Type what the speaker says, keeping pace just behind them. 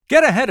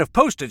Get ahead of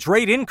postage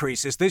rate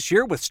increases this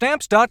year with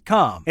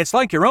Stamps.com. It's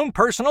like your own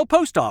personal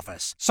post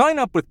office. Sign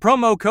up with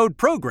promo code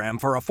PROGRAM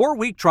for a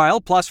 4-week trial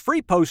plus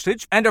free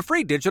postage and a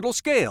free digital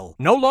scale.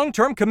 No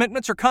long-term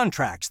commitments or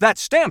contracts.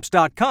 That's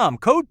Stamps.com,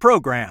 code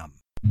PROGRAM.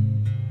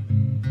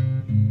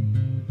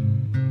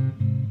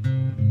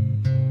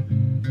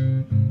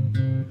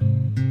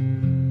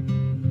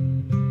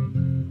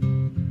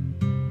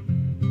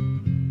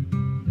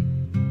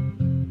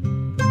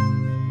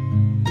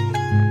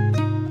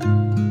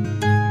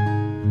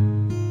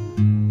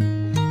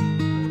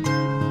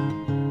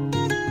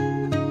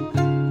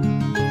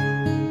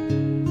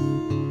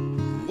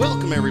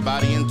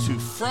 Everybody into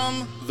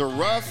From the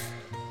Rough,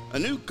 a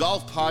new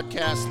golf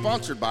podcast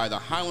sponsored by the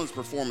Highlands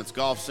Performance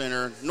Golf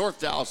Center,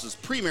 North Dallas's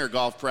premier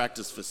golf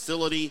practice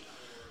facility,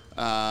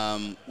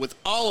 with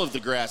all of the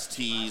grass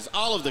tees,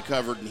 all of the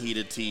covered and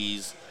heated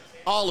tees,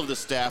 all of the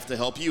staff to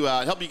help you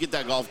out, help you get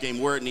that golf game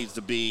where it needs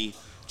to be.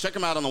 Check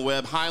them out on the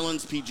web,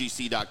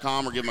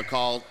 highlandspgc.com, or give them a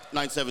call,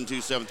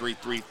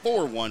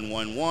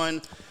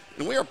 972-733-4111.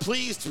 And we are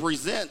pleased to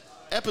present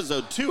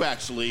episode 2,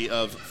 actually,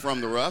 of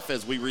From the Rough,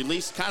 as we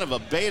released kind of a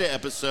beta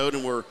episode,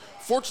 and we're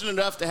fortunate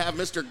enough to have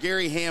Mr.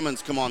 Gary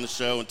Hammonds come on the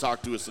show and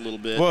talk to us a little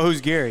bit. Well, who's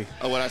Gary?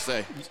 Oh, what'd I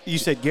say? You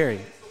said Gary.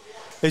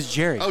 It's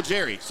Jerry. Oh,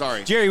 Jerry,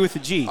 sorry. Jerry with a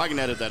G. I can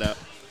edit that out.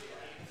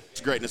 It's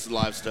greatness of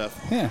live stuff.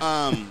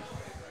 Yeah.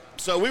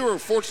 So we were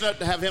fortunate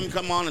to have him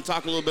come on and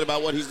talk a little bit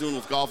about what he's doing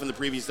with golf in the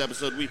previous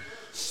episode. We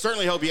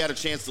certainly hope you had a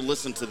chance to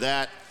listen to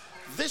that.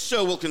 This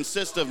show will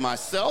consist of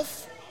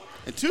myself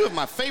and 2 of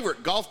my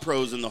favorite golf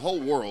pros in the whole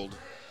world,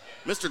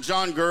 Mr.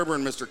 John Gerber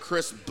and Mr.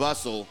 Chris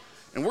Bussell,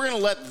 and we're going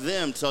to let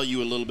them tell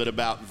you a little bit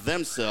about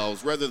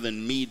themselves rather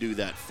than me do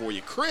that for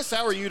you. Chris,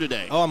 how are you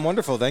today? Oh, I'm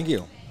wonderful. Thank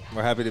you.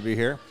 We're happy to be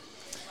here.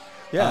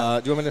 Yeah.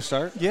 Do you want me to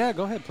start? Yeah,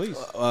 go ahead, please.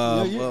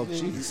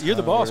 You're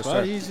the boss,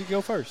 bud. You go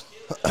first.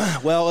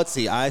 Well, let's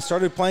see. I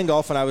started playing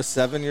golf when I was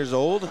 7 years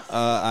old.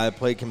 I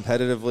played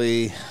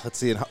competitively,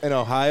 in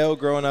Ohio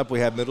growing up, we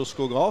had middle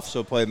school golf,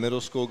 so played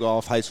middle school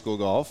golf, high school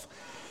golf,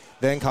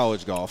 then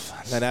college golf.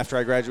 Then after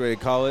I graduated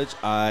college,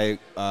 I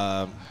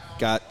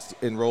got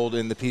enrolled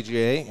in the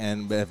PGA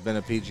and have been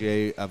a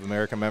PGA of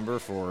America member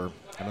for,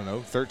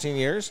 13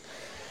 years.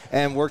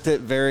 And worked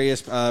at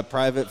various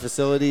private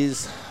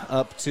facilities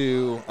up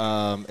to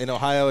in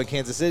Ohio and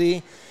Kansas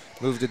City,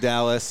 moved to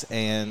Dallas,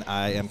 and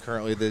I am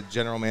currently the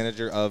general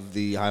manager of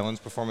the Highlands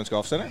Performance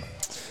Golf Center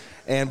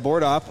and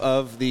board op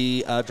of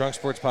the Drunk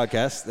Sports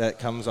podcast that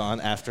comes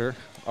on after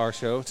our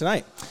show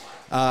tonight.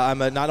 I'm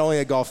not only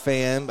a golf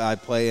fan, I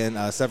play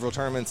in several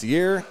tournaments a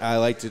year. I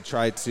like to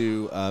try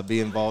to be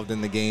involved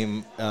in the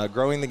game,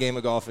 growing the game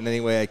of golf in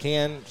any way I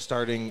can,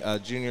 starting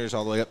juniors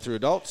all the way up through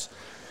adults.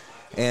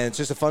 And it's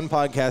just a fun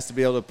podcast to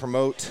be able to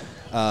promote,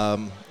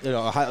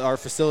 our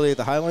facility at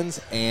the Highlands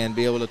and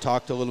be able to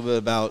talk a little bit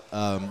about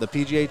the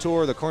PGA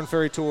Tour, the Korn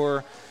Ferry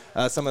Tour,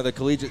 some of the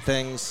collegiate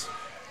things.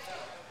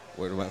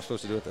 What am I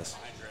supposed to do with this?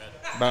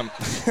 By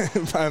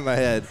my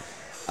head.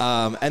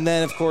 And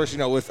then, of course,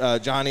 with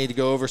Johnny to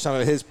go over some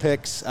of his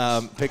picks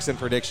and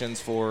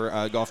predictions for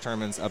golf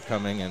tournaments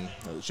upcoming, and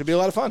it should be a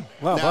lot of fun.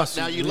 Wow,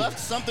 now you left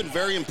something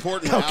very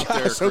important out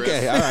there, Chris.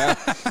 Okay, all right.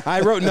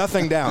 I wrote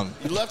nothing down.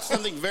 You left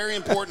something very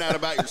important out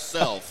about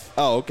yourself.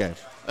 Oh, okay.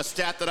 A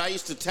stat that I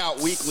used to tout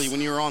weekly when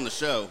you were on the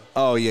show.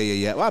 Oh,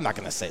 yeah. Well, I'm not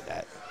going to say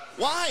that.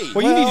 Why?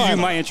 Well, you need to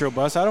do my intro,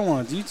 Bus. I don't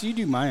want to. You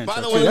do my intro.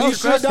 By the way, you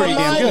should have done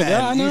mine.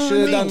 Yeah, you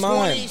should have done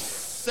mine.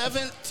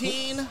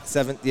 2017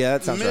 yeah,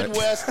 that sounds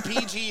Midwest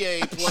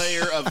PGA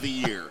Player of the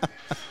Year.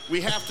 We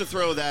have to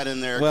throw that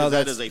in there because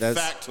that is a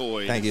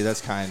factoid. Thank you.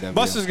 That's kind of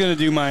Bus is going to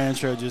do my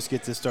intro. Just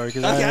get this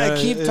started. Okay, I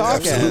keep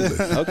talking.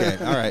 Okay,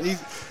 all right.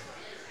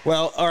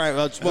 Well, all right.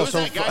 Who's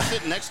that guy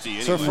sitting next to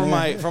you? So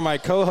for my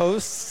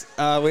co-hosts,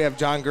 we have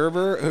John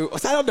Gerber, who I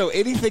don't know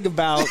anything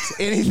about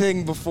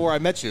anything before I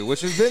met you,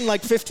 which has been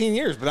like 15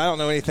 years, but I don't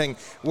know anything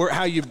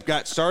how you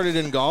got started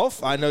in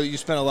golf. I know you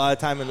spent a lot of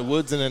time in the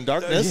woods and in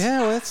darkness.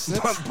 Yeah, that's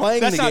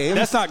playing the game.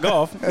 That's not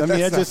golf. I mean,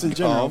 that's just in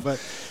general.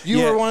 But you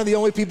were one of the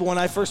only people when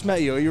I first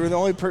met you. You were the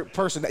only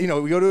person. We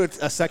go to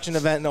a section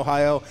event in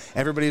Ohio.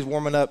 Everybody's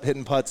warming up,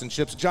 hitting putts and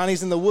chips.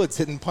 Johnny's in the woods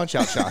hitting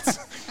punch-out shots.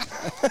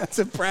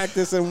 To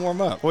practice and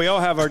warm up. We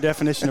all have our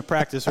definition of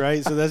practice,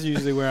 right? So that's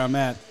usually where I'm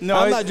at. No,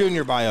 I'm not doing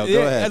your bio.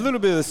 Go ahead. A little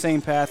bit of the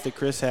same path that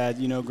Chris had,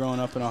 growing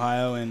up in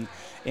Ohio,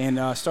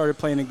 and started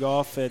playing in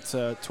golf at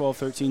 12,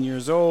 13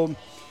 years old.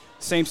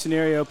 Same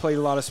scenario, played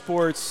a lot of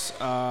sports,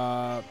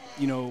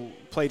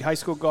 played high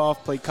school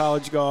golf, played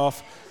college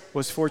golf,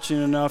 was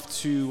fortunate enough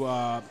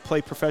to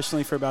play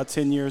professionally for about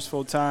 10 years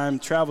full-time,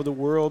 traveled the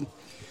world.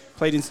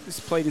 Played in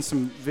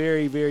some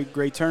very, very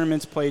great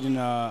tournaments, played in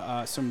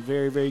some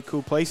very, very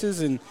cool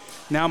places, and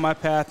now my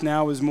path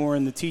now is more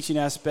in the teaching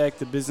aspect,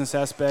 the business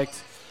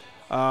aspect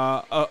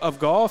of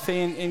golf,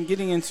 and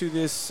getting into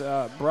this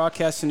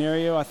broadcast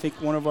scenario. I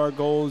think one of our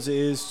goals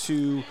is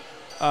to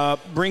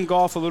bring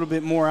golf a little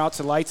bit more out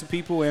to light to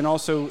people, and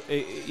also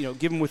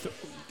give them with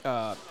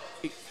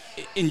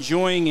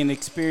enjoying and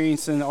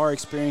experiencing our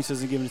experiences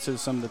and giving it to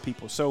some of the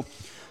people. So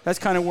that's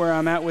kind of where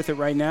I'm at with it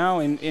right now.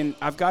 And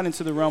I've got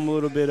into the realm a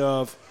little bit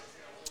of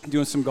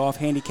doing some golf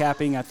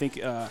handicapping. I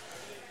think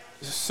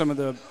some of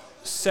the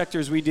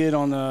sectors we did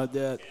on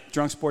the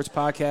Drunk Sports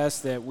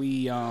podcast that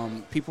we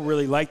people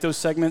really like those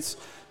segments.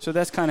 So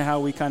that's kind of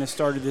how we kind of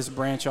started this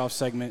branch off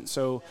segment.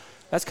 So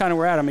that's kind of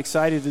where we're at. I'm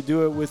excited to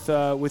do it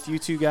with you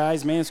two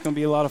guys. Man, it's going to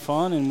be a lot of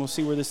fun, and we'll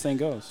see where this thing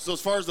goes. So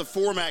as far as the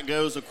format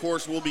goes, of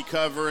course, we'll be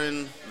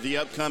covering the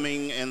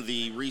upcoming and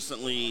the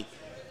recently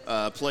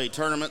played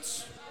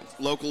tournaments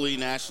locally,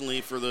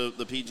 nationally for the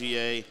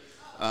PGA.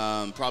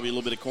 Probably a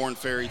little bit of Korn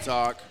Ferry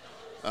talk.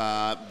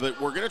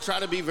 But we're going to try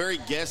to be very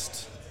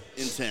guest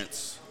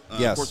intense.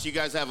 Yes. Of course, you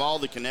guys have all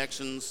the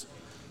connections.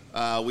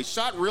 We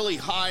shot really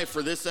high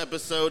for this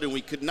episode, and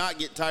we could not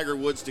get Tiger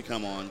Woods to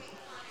come on.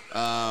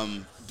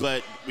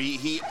 But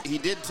he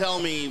did tell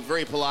me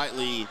very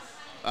politely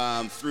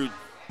through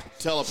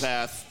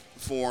telepath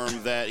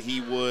form that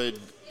he would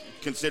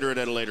consider it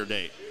at a later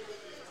date.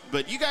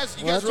 But you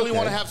guys really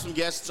want to have some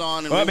guests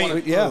on. And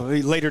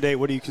later date,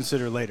 what do you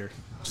consider later?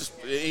 Just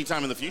any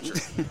time in the future.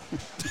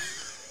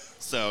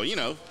 So,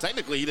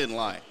 technically he didn't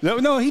lie.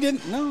 No, he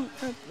didn't. No.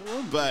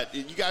 But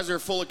you guys are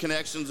full of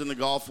connections in the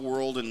golf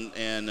world, and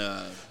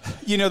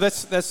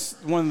that's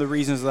one of the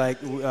reasons, like,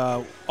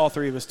 all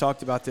three of us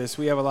talked about this.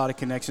 We have a lot of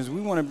connections.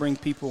 We want to bring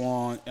people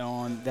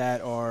on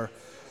that are,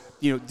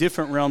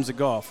 different realms of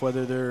golf,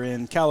 whether they're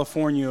in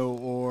California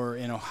or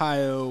in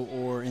Ohio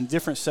or in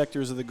different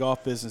sectors of the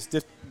golf business,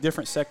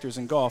 different sectors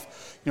in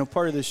golf.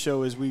 Part of this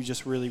show is we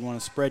just really want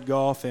to spread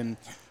golf, and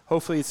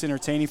hopefully it's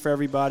entertaining for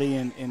everybody,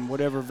 and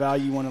whatever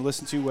value you want to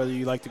listen to, whether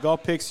you like the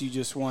golf picks, you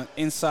just want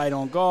insight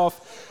on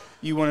golf,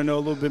 you want to know a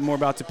little bit more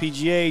about the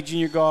PGA,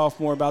 junior golf,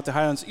 more about the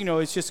Highlands.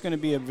 It's just going to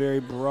be a very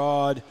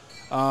broad,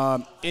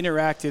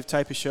 interactive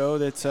type of show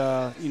that,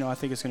 I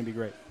think it's going to be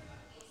great.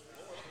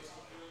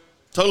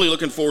 Totally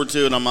looking forward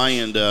to it on my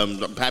end.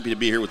 I'm happy to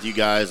be here with you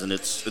guys, and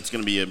it's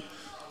going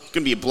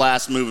to be a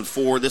blast moving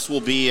forward. This will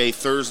be a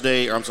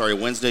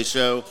Wednesday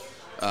show,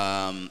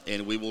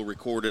 and we will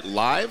record it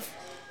live.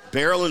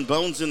 Barrel and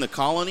Bones in the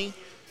Colony,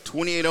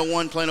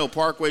 2801 Plano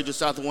Parkway, just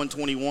south of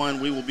 121.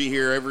 We will be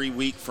here every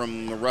week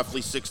from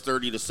roughly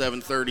 6:30 to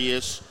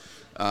 7:30-ish.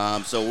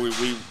 So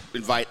we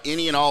invite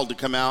any and all to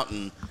come out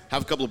and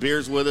have a couple of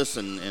beers with us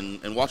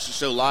and watch the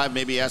show live,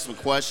 maybe ask some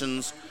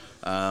questions.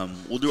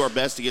 We'll do our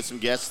best to get some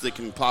guests that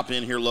can pop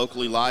in here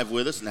locally live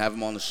with us and have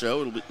them on the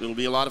show. It'll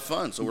be a lot of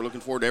fun. So we're looking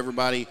forward to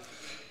everybody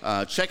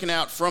checking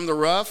out From the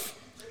Rough,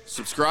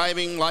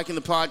 subscribing, liking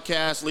the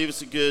podcast, leave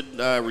us a good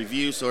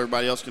review so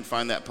everybody else can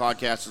find that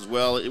podcast as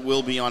well. It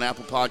will be on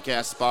Apple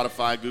Podcasts,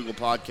 Spotify, Google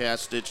Podcasts,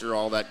 Stitcher,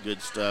 all that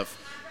good stuff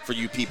for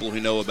you people who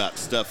know about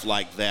stuff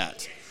like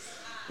that.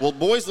 Well,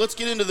 boys, let's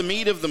get into the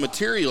meat of the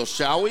material,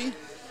 shall we?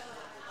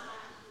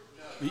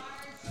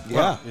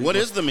 Yeah. What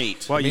is the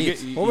meat? Well,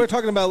 we're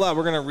talking about a lot.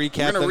 We're going to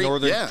recap the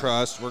Northern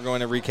Trust. We're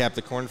going to recap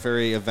the Korn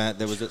Ferry event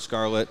that was at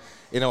Scarlet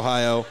in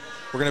Ohio.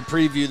 We're going to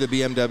preview the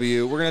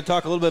BMW. We're going to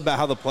talk a little bit about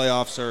how the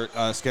playoffs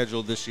are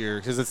scheduled this year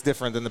because it's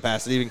different than the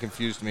past. It even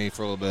confused me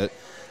for a little bit.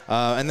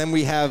 And then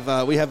we have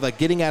a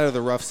Getting Out of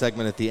the Rough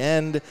segment at the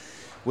end,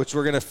 which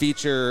we're going to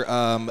feature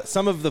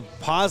some of the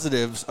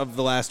positives of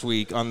the last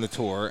week on the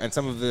tour and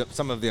some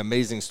of the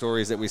amazing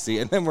stories that we see.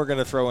 And then we're going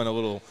to throw in a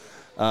little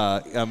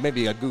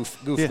maybe a goof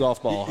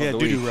golf ball. Yeah, of the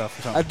doo-doo week.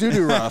 rough. A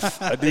doo-doo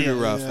rough. A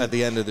doo-doo rough at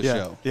the end of the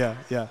show.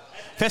 Yeah.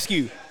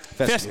 Fescue.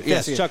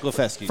 Yes, Chuck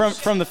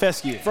LeFescue. From the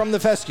Fescue. From the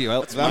Fescue. I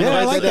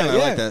like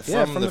that.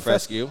 From the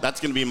Fescue. That's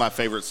going to be my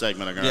favorite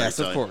segment. I'm going to Yes,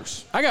 of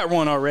course. I got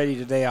one already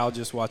today. I'll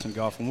just watch him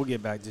golf, and we'll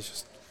get back to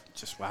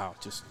just wow.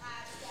 Just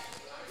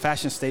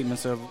fashion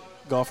statements of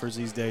golfers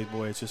these days,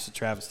 boy. It's just a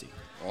travesty.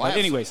 Well,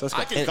 anyways, let's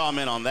go. I can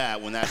comment on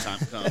that when that time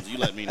comes. You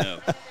let me know.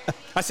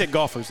 I said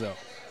golfers, though.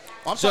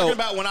 I'm talking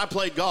about when I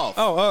played golf.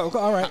 Oh,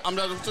 all right. I'm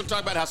talking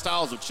about how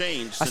styles have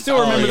changed. I still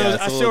remember those.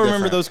 I still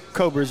remember those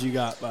Cobras you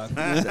got.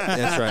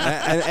 That's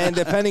right. And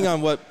depending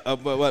on what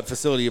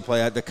facility you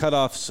play at, the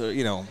cutoffs,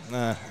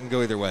 can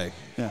go either way.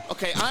 Yeah.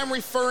 Okay, I'm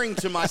referring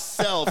to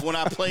myself when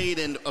I played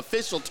in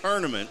official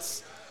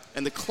tournaments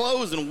and the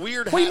clothes and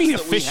weird hats. What do you mean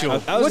that official? We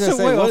have. I was going to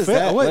say, what is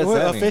that? What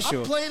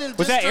official? I played in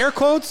was that air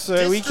quotes?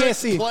 We can't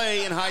see.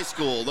 Play in high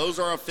school. Those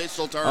are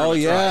official tournaments. Oh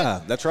yeah,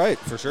 right? That's right,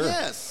 for sure.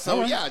 Yes.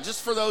 So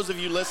just for those of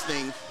you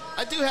listening,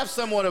 I do have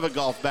somewhat of a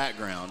golf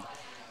background.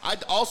 I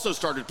also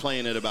started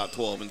playing at about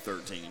 12 and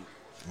 13.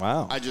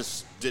 Wow. I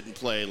just didn't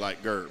play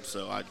like Gerb,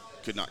 so I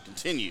could not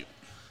continue.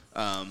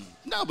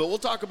 No, but we'll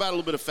talk about a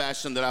little bit of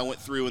fashion that I went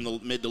through in the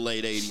mid to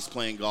late 80s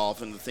playing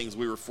golf and the things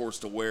we were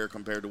forced to wear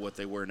compared to what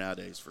they wear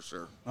nowadays, for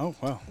sure. Oh,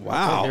 wow.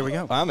 Wow. Okay, there we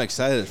go. I'm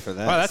excited for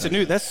that. Wow,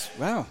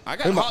 wow. I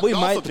got hot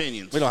golf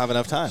opinions. We don't have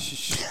enough time.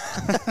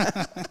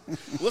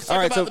 Let's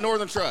talk about the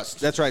Northern Trust.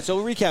 That's right. So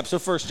recap. So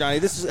first, Johnny,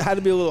 this had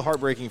to be a little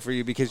heartbreaking for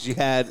you because you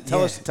had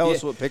tell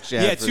us what picks you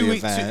had for the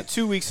event.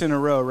 2 weeks in a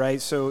row,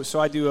 right? So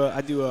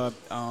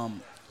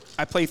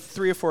I play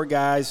 3 or 4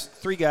 guys,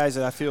 3 guys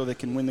that I feel that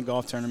can win the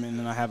golf tournament, and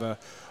then I have a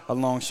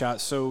long shot.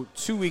 So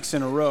 2 weeks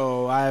in a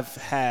row, I've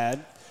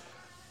had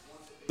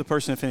the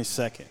person that finished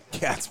second.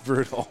 Yeah, it's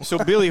brutal. So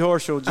Billy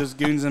Horschel just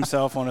goons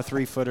himself on a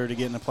 3-footer to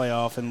get in the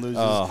playoff and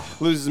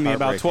loses me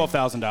about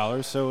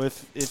 $12,000. So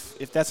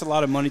if that's a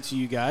lot of money to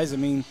you guys, I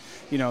mean,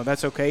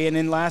 that's okay. And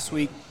then last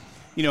week,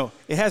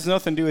 it has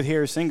nothing to do with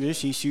Harris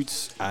English. He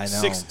shoots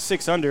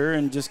six under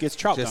and just gets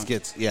trout dunked.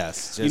 Gets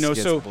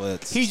so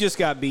blitzed. He just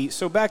got beat.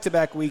 So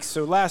back-to-back weeks.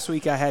 So last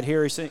week I had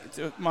Harris.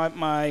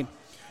 My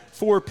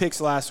 4 picks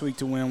last week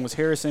to win was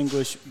Harris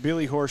English,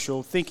 Billy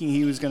Horschel, thinking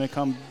he was going to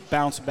come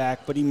bounce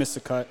back, but he missed the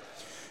cut.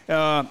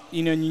 And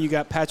you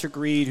got Patrick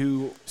Reed,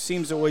 who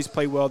seems to always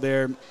play well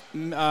there,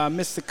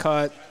 missed the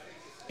cut,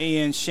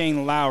 and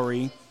Shane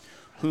Lowry,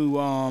 who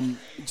I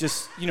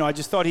just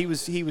thought he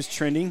was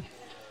trending.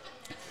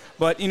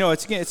 But,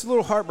 it's a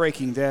little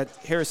heartbreaking that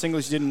Harris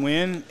English didn't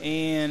win,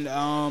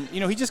 and,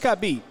 he just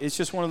got beat. It's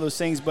just one of those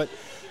things. But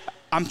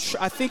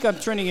I think I'm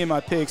trending in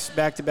my picks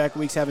back-to-back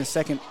weeks, having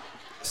second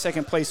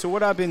place. So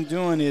what I've been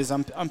doing is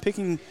I'm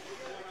picking,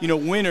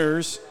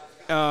 winners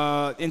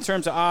in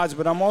terms of odds,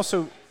 but I'm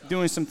also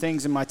doing some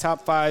things in my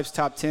top 5s,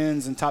 top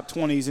 10s, and top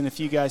 20s. And if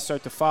you guys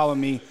start to follow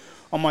me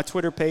on my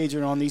Twitter page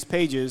or on these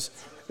pages,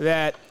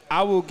 that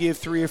I will give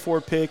 3 or 4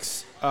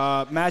 picks,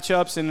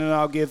 matchups, and then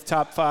I'll give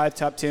top 5,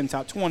 top 10,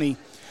 top 20.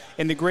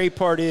 And the great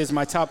part is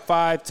my top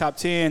 5, top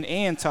 10,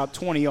 and top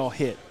 20 all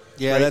hit.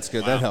 Yeah, right? That's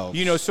good. Wow. That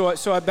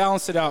helps. So I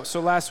balanced it out.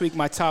 So last week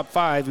my top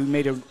 5, who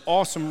made an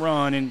awesome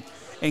run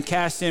and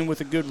cashed in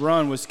with a good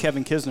run, was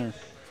Kevin Kisner.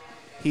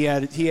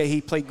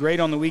 He played great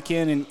on the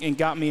weekend and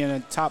got me in a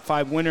top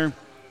 5 winner.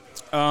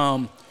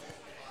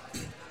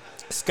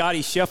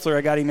 Scotty Scheffler,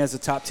 I got him as a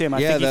top 10.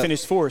 I think he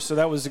finished 4th, so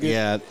that was a good.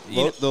 Yeah,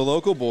 the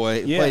local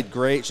boy played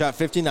great, shot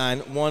 59,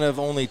 one of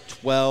only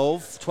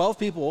 12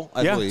 people,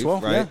 I believe,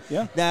 12, right?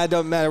 Yeah. Nah, it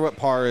doesn't matter what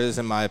par is,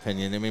 in my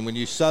opinion. I mean, when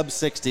you sub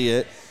 60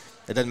 it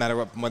doesn't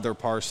matter whether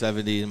par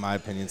 70, in my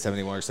opinion,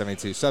 71 or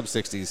 72, sub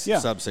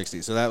 60s, sub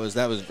 60. So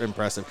that was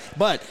impressive.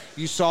 But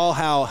you saw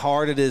how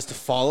hard it is to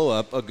follow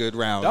up a good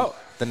round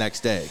the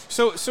next day.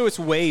 So it's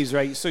waves,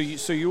 right? So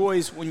you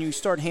always, when you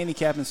start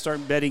handicapping,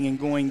 start betting and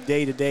going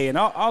day to day, and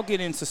I'll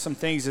get into some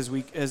things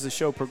as the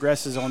show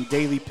progresses on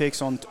daily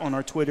picks on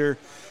our Twitter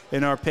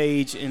and our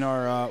page and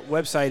our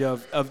website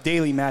of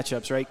daily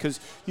matchups, right?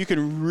 Because you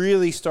can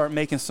really start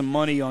making some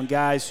money on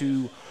guys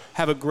who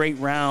have a great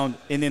round,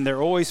 and then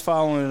they're always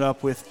following it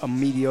up with a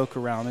mediocre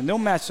round, and they'll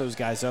match those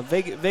guys up.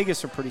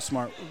 Vegas are pretty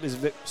smart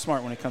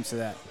when it comes to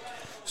that.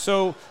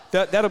 So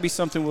that'll be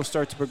something we'll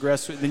start to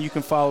progress with. Then you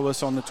can follow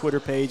us on the Twitter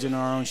page and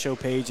our own show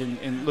page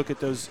and look at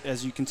those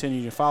as you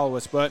continue to follow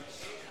us. But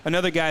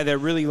another guy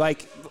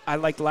that I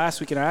liked last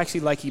week, and I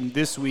actually like him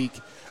this week,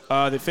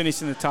 that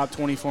finished in the top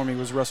 20 for me,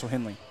 was Russell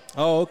Henley.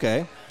 Oh,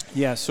 okay.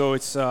 Yeah, so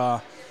it's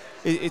and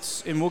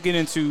we'll get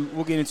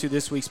into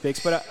this week's picks,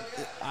 but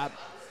I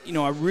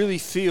really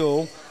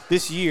feel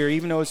this year,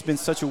 even though it's been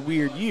such a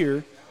weird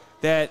year,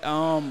 that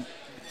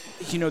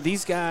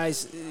these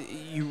guys,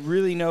 you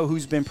really know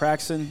who's been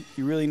practicing.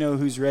 You really know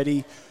who's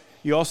ready.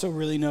 You also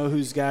really know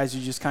who's guys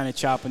you just kind of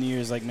chop in the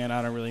ears like, man,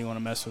 I don't really want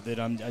to mess with it.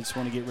 I just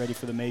want to get ready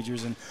for the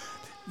majors. And,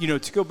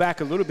 to go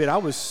back a little bit, I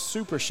was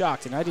super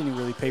shocked, and I didn't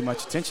really pay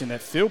much attention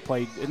that Phil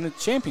played in the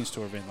Champions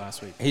Tour event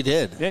last week. He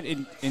did.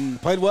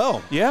 Played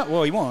well. Yeah,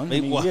 well, he won.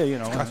 He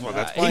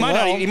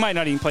might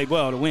not even played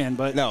well to win,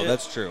 but no,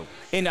 that's true.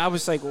 And I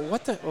was like, well,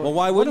 what the? Well,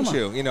 why wouldn't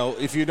you?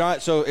 If you're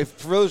not, so if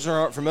for those who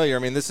aren't familiar, I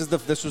mean, this was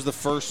the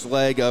first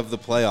leg of the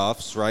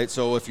playoffs, right?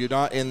 So if you're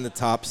not in the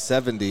top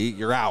 70,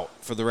 you're out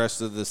for the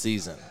rest of the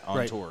season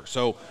on tour.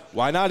 So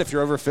why not, if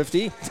you're over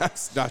 50,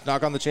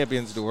 knock on the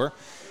Champions Tour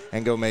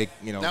and go make,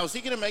 Now, is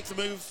he going to make the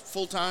move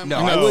full time? No,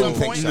 I wouldn't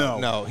think so.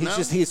 No,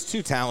 he's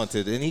too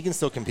talented, and he can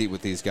still compete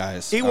with these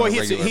guys. He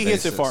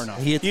hits it far enough.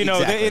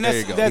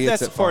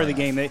 That's part of the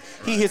game.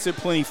 He hits it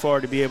plenty far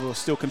to be able to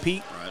still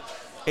compete. Right.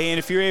 And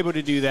if you're able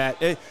to do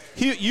that,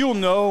 you'll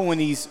know when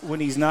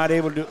he's not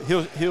able to.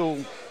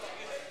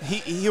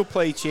 He'll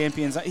play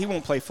Champions. He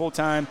won't play full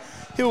time.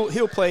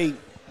 He'll play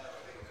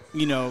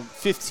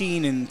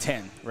 15 and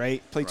 10,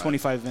 right? Play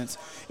 25 events.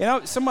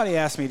 And somebody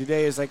asked me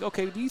today, is like,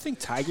 okay, do you think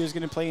Tiger's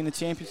going to play in the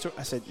Champions Tour?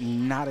 I said,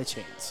 not a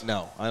chance.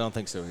 No, I don't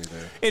think so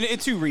either.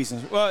 And 2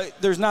 reasons. Well,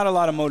 there's not a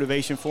lot of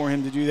motivation for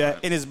him to do that,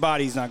 and his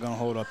body's not going to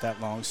hold up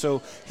that long.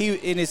 So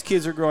his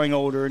kids are growing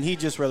older, and he'd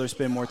just rather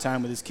spend more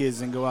time with his kids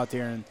than go out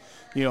there and,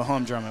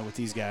 humdrum it with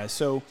these guys.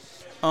 So,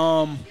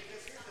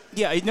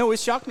 it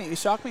shocked me. It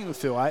shocked me with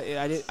Phil.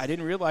 I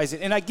didn't realize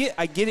it. And I get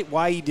it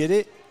why he did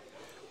it.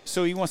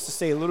 So he wants to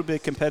stay a little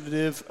bit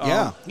competitive.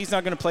 He's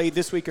not going to play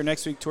this week or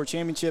next week Tour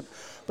Championship.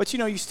 But,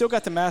 you still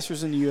got the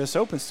Masters and the U.S.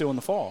 Open still in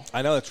the fall.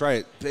 I know, that's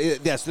right.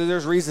 Yes,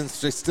 there's reasons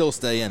to still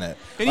stay in it.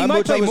 And he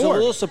might play more. I was a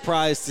little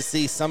surprised to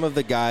see some of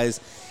the guys,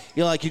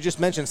 like you just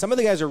mentioned, some of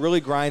the guys are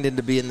really grinding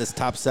to be in this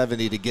top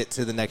 70 to get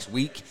to the next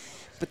week.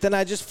 But then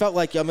I just felt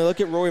like, look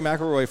at Rory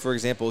McIlroy, for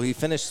example. He's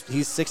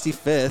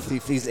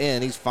 65th. He's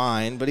in. He's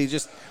fine. But it's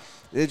just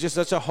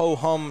such a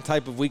ho-hum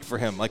type of week for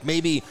him. Like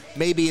maybe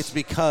it's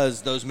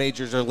because those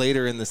majors are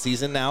later in the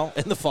season now,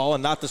 in the fall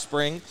and not the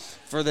spring,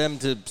 for them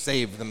to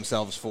save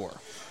themselves for.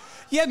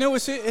 Yeah, no,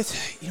 it's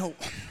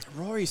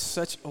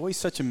Rory's always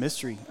such a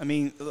mystery. I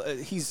mean,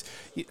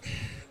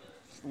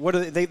 what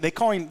are they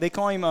call him? They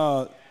call him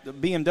the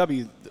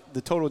BMW,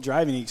 the total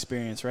driving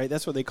experience, right?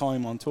 That's what they call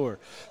him on tour.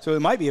 So it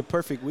might be a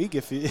perfect week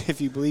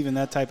if you believe in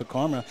that type of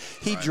karma.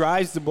 He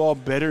drives the ball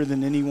better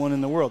than anyone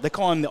in the world. They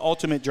call him the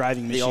ultimate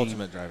driving machine. The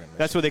ultimate driving machine.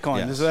 That's what they call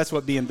him. Yes. So that's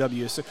what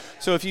BMW is.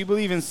 So if you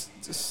believe in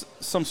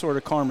some sort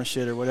of karma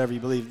shit or whatever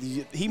you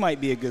believe, he might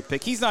be a good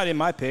pick. He's not in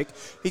my pick.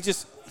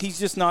 He's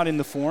just not in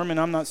the form, and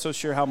I'm not so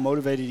sure how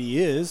motivated he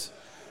is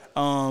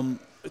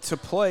to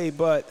play.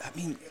 But I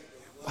mean,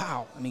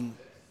 wow. I mean,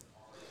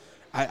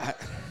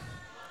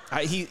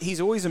 he's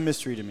always a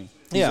mystery to me.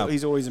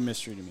 He's always a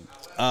mystery to me.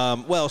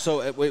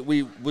 So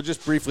we will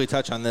just briefly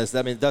touch on this.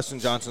 I mean, Dustin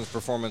Johnson's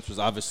performance was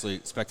obviously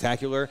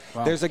spectacular.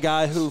 Wow. There's a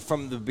guy who,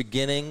 from the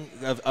beginning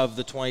of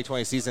the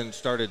 2020 season,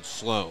 started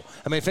slow.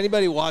 I mean, if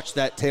anybody watched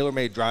that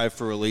TaylorMade Drive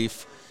for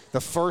Relief,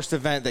 the first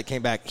event that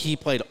came back, he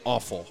played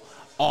awful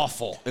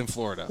in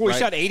Florida. Well, he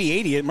shot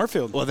 80-80 at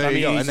Murfield. Well, there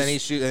you go. And then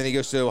he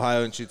goes to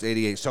Ohio and shoots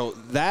 88. So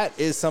that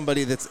is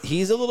somebody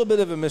he's a little bit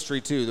of a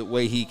mystery, too, the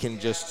way he can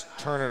just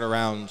turn it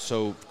around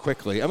so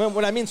quickly. I mean,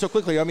 when I mean so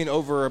quickly, I mean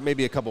over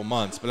maybe a couple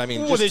months. But I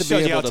mean, just to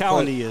be able how to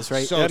talented he is,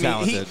 right? So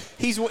talented.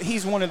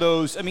 He's one of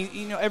those. I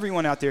mean,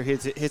 everyone out there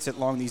hits it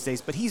long these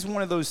days, but he's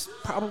one of those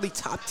probably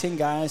top 10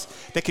 guys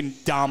that can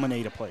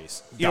dominate a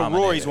place.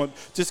 Rory's one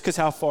just because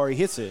how far he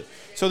hits it.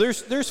 So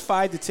there's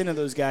 5 to 10 of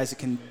those guys that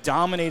can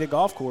dominate a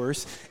golf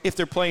course if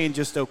they're playing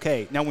just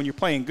okay. Now, when you're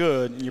playing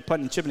good and you're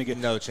putting and chipping again,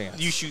 no chance.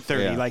 You shoot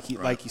 30 like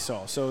you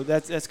saw. So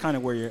that's kind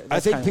of where you're.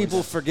 I think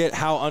people forget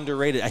how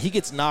underrated he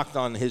gets knocked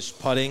on his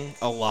putting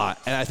a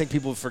lot, and I think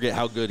people forget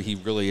how good he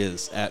really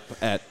is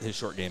at his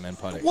short game and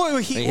putting. Well,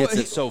 he hits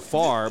it so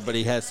far, but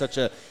he has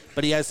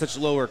such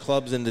lower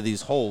clubs into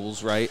these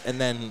holes, right? And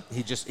then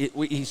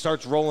he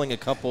starts rolling a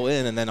couple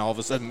in, and then all of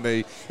a sudden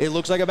it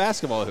looks like a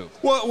basketball hoop.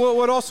 Well,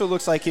 what also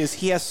looks like is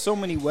he has so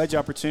many wedge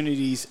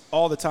opportunities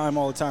all the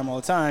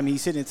time.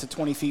 He's hitting it to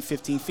 20 feet,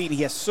 15 feet, and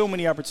he has so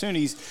many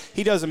opportunities.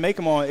 He doesn't make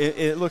them all.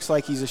 It looks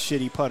like he's a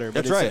shitty putter.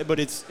 But That's right. But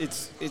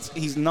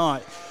he's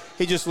not.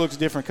 He just looks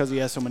different because he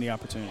has so many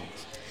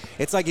opportunities.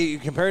 It's like you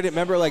compared it.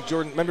 Remember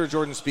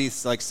Jordan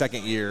Spieth's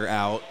second year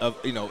out of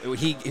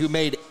who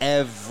made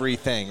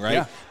everything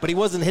right, but he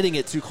wasn't hitting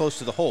it too close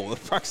to the hole. The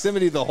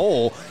proximity to the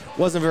hole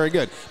wasn't very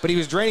good. But he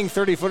was draining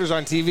 30-footers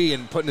on TV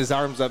and putting his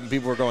arms up, and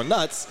people were going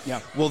nuts. Yeah.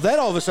 Well, then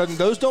all of a sudden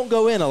those don't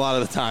go in a lot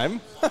of the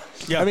time.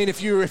 Yeah. I mean,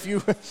 if you were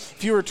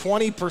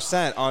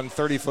 20% on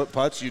 30-foot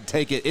putts, you'd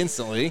take it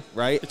instantly,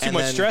 right? Too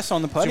much stress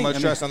on the putting. Too much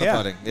stress on the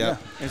putting. Yeah.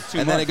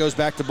 And then it goes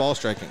back to ball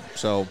striking.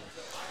 So.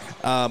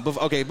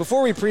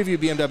 Before we preview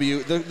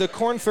BMW, the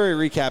Korn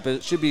Ferry recap,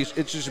 it should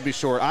be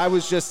short. I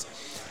was just,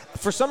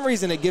 for some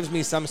reason, it gives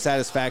me some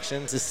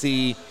satisfaction to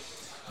see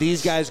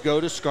these guys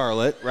go to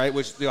Scarlet, right,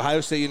 which the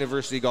Ohio State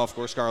University golf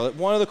course, Scarlet,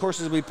 one of the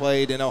courses we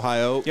played in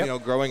Ohio,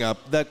 growing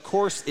up. That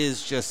course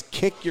is just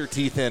kick your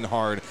teeth in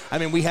hard. I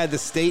mean, we had the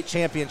state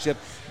championship.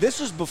 This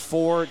was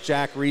before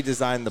Jack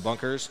redesigned the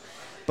bunkers.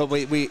 But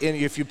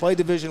if you play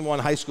Division I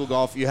high school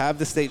golf, you have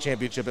the state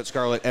championship at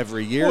Scarlet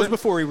every year. Well, it was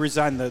before we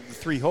resigned the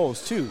 3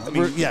 holes, too.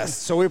 Yes.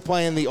 So we're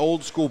playing the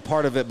old school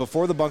part of it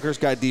before the bunkers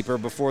got deeper,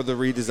 before the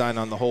redesign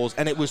on the holes,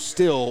 and it was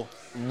still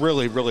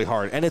really, really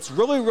hard. And it's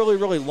really, really,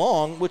 really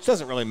long, which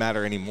doesn't really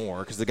matter anymore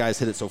because the guys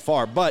hit it so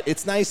far. But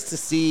it's nice to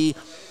see.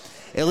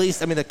 At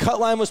least, I mean, the cut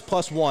line was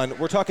 +1.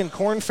 We're talking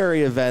Korn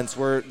Ferry events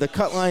where the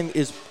cut line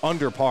is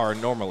under par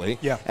normally.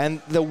 Yeah.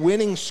 And the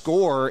winning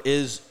score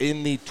is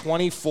in the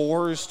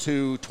 24s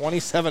to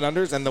 27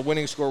 unders, and the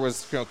winning score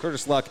was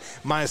Curtis Luck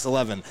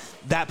 -11.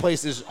 That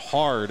place is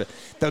hard.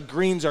 The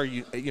greens are,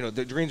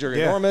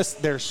 enormous.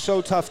 They're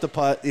so tough to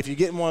putt. If you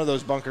get in one of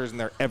those bunkers, and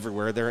they're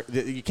everywhere,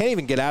 you can't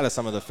even get out of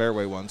some of the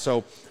fairway ones.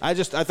 So I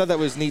thought that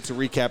was neat to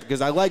recap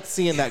because I liked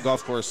seeing that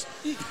golf course.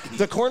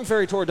 The Korn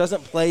Ferry Tour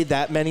doesn't play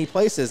that many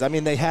places. I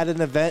mean, they had an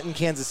event in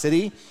Kansas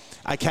City.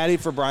 I caddied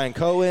for Brian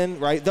Cohen,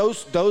 right?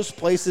 Those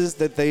places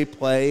that they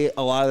play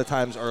a lot of the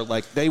times are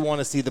like they want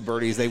to see the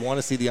birdies, they want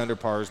to see the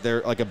underpars.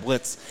 They're like a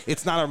blitz.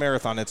 It's not a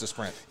marathon; it's a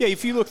sprint. Yeah,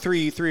 if you look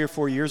three or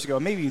 4 years ago,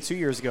 maybe even 2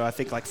 years ago, I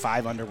think like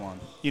 5 under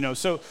 1.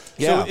 So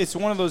it's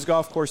one of those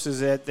golf courses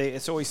that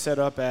it's always set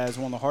up as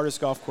one of the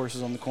hardest golf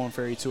courses on the Korn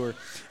Ferry Tour,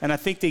 and I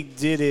think they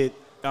did it.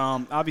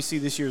 Obviously,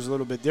 this year is a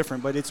little bit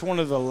different, but it's one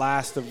of the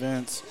last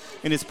events,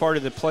 and it's part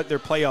of their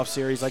playoff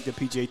series like the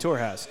PGA Tour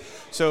has.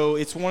 So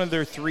it's one of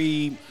their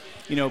 3,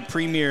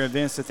 premier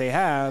events that they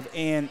have,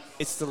 and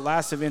it's the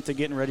last event they're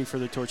getting ready for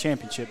the Tour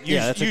Championship.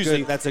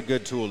 That's a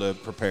good tool to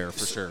prepare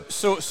for sure.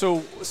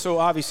 So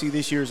obviously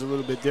this year is a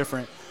little bit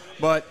different,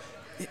 but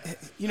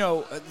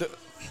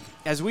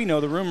as we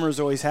know, the rumors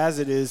always has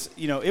it is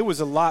it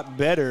was a lot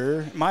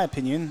better, in my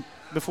opinion,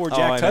 before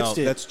Jack touched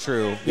it. That's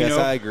true. Yes,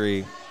 I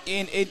agree.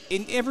 And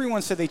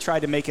everyone said they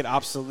tried to make it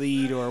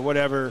obsolete or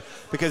whatever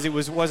because it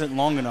wasn't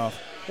long enough.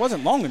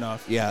 Wasn't long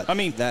enough. Yeah. I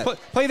mean,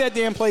 play that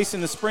damn place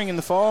in the spring and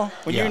the fall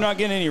when you're not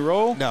getting any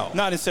roll. No.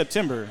 Not in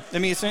September. I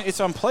mean, it's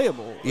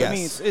unplayable. Yes. I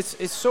mean,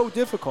 it's so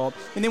difficult.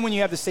 And then when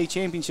you have the state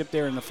championship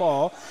there in the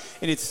fall,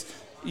 and it's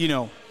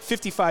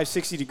 55,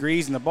 60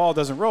 degrees and the ball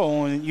doesn't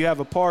roll, and you have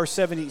a par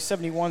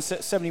 71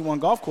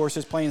 golf course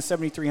that's playing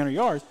 7,300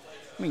 yards,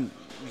 I mean,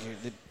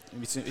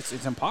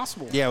 it's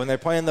impossible. Yeah, when they're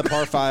playing the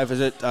par 5, is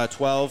it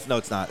 12? No,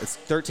 it's not. It's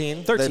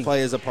 13. 13. They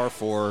play as a par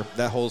 4.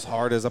 That hole's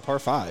hard as a par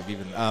 5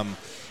 even.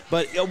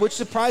 But what's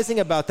surprising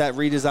about that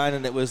redesign,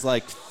 and it was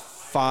like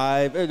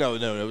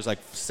it was like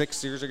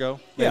 6 years ago,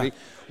 maybe. Yeah.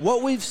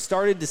 What we've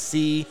started to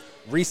see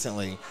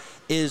recently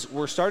is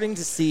we're starting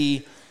to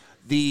see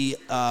these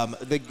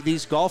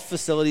golf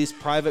facilities,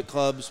 private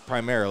clubs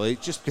primarily,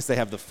 just because they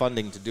have the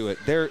funding to do it.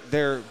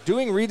 They're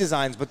doing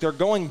redesigns, but they're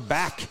going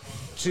back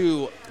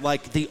to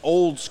like the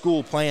old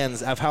school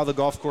plans of how the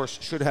golf course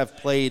should have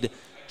played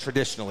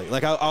traditionally.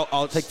 Like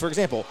I'll take for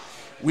example,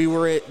 we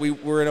were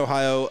in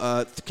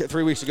Ohio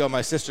 3 weeks ago,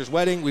 my sister's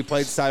wedding. We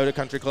played Scioto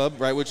Country Club,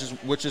 right, which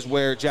is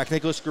where Jack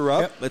Nicklaus grew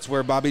up. Yep. It's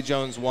where Bobby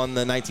Jones won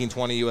the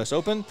 1920 U.S.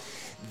 Open.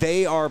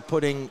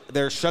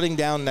 They're shutting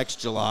down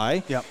next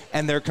July, Yep.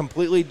 and they're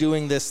completely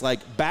doing this like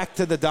back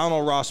to the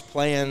Donald Ross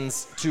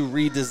plans to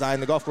redesign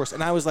the golf course.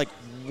 And I was like,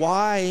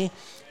 why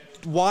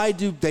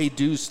do they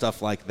do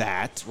stuff like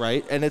that,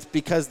 right? And it's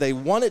because they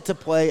want it to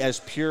play as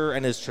pure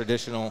and as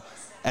traditional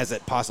as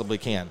it possibly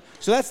can.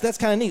 So that's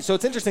kind of neat. So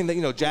it's interesting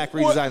that, Jack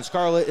redesigned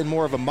Scarlet in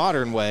more of a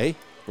modern way,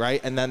 right?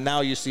 And then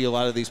now you see a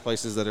lot of these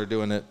places that are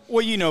doing it.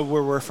 Well,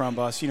 where we're from,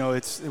 Bus.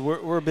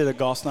 We're a bit of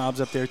golf snobs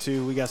up there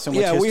too. We got so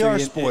much Yeah, history. we are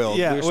spoiled.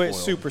 We're spoiled.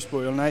 super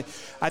spoiled. And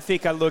I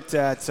think I looked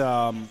at,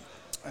 I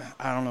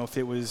don't know if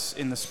it was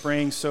in the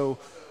spring. So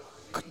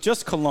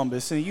just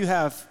Columbus, and you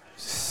have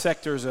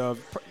sectors of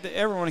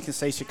everyone can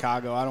say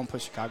Chicago. I don't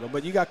put Chicago,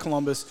 but you got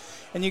Columbus,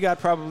 and you got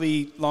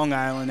probably Long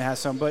Island that has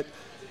some, but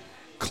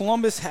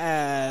Columbus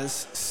has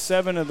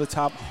 7 of the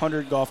top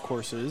 100 golf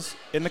courses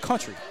in the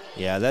country.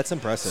 Yeah, that's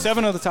impressive.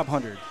 7 of the top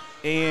 100.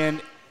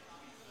 And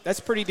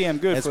that's pretty damn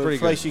good That's for pretty a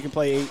place good. you can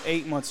play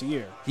 8 months a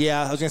year.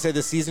 Yeah, I was going to say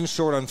the season's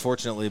short,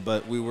 unfortunately,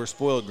 but we were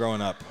spoiled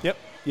growing up. Yep.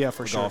 Yeah,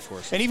 for sure. Golf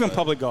courses, and even but-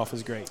 public golf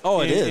is great.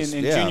 Oh, it is,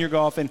 And yeah. junior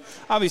golf. And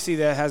obviously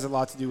that has a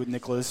lot to do with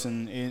Nicholas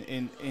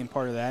and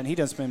part of that. And he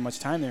doesn't spend much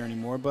time there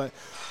anymore. But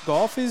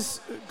golf is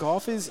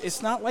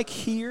it's not like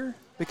here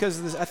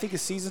because I think the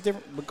season's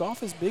different. But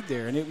golf is big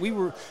there. And we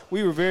were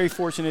very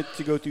fortunate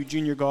to go through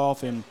junior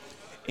golf and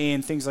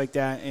things like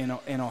that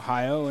in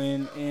Ohio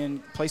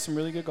and play some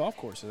really good golf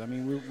courses. I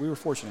mean, we were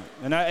fortunate.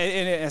 And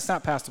it's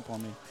not passed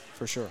upon me.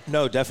 For sure.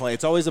 No, definitely.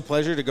 It's always a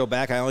pleasure to go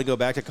back. I only go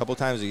back a couple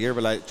times a year,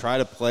 but I try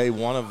to play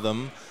one of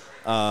them.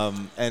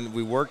 And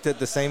we worked at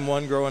the same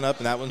one growing up,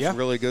 and that one's a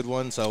really good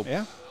one. So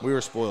we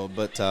were spoiled.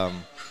 But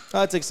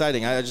it's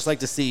exciting. I just like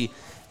to see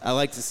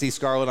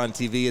Scarlet on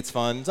TV. It's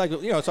fun. It's like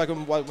when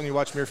you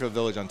watch Muirfield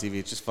Village on TV.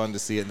 It's just fun to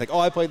see it. And like,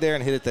 I played there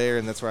and hit it there,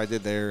 and that's where I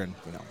did there, and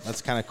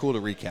that's kind of cool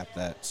to recap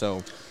that.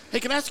 So, Hey,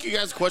 can I ask you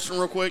guys a question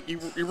real quick?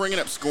 You're bringing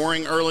up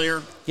scoring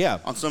earlier. Yeah.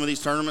 On some of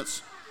these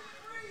tournaments.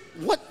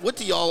 What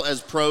do y'all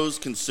as pros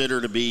consider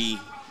to be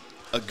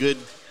a good,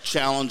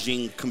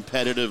 challenging,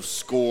 competitive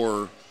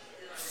score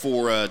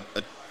for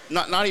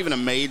not even a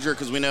major,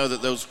 because we know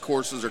that those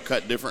courses are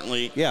cut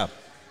differently. Yeah.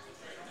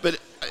 But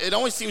it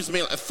always seems to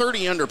me like a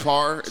 30 under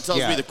par, it tells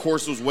me the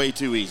course was way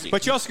too easy.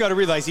 But you also got to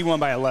realize he won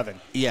by 11.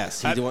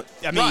 Yes.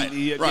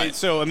 Right.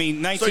 So,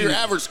 19. So your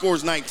average score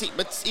is 19.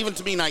 But even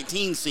to me,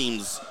 19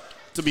 seems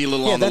to be a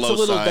little on the low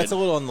side. That's a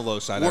little on the low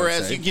side. Whereas I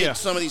would say. you get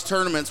some of these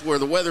tournaments where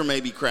the weather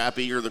may be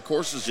crappy or the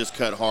course is just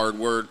cut hard,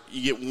 where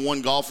you get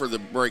one golfer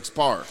that breaks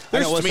par.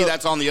 To me,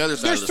 that's on the other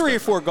side. There's of the 3 or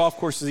spectrum. 4 golf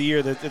courses a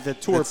year that the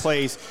tour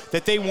plays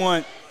that they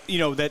want.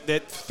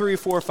 That 3,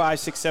 4, 5,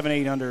 6, 7,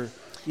 8 under.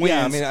 Wins.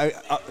 Yeah, I mean,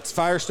 it's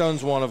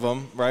Firestone's one of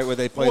them, right? Where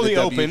they play the the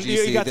Open.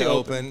 WGC, You got the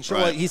Open. Sure,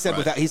 Right, he said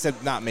right. he said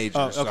not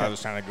majors, so I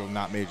was trying to go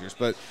not majors.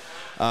 But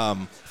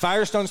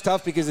Firestone's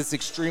tough because it's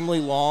extremely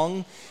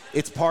long.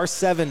 It's par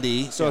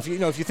 70, so if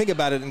you think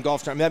about it in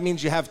golf terms, that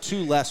means you have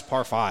 2 less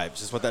par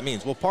 5s. Is what that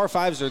means. Well, par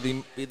 5s are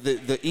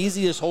the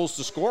easiest holes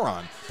to score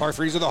on. Par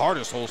 3s are the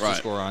hardest holes to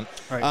score on.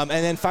 Right. And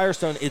then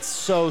Firestone, it's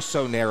so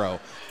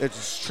narrow.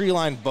 It's tree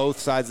lined both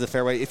sides of the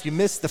fairway. If you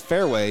miss the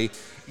fairway,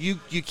 you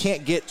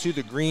can't get to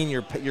the green.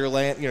 You're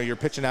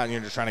pitching out and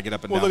you're just trying to get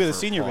up and down. Well, look at the for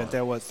senior par.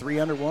 event. That 3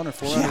 under 1 or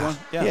 4 under 1?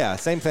 Yeah,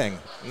 same thing.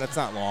 And that's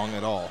not long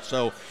at all.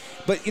 So,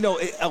 but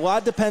a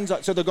lot depends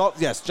on. So the golf.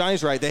 Yes,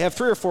 Johnny's right. They have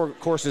 3 or 4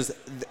 courses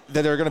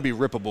that are going to be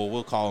rippable.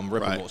 We'll call them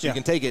rippable. Right. So you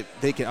can take it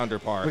under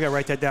par. We got to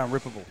write that down.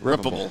 Rippable.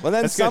 Rippable. But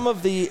then That's some good.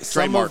 of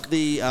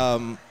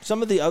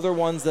the other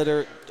ones that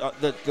are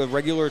the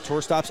regular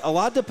tour stops. A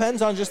lot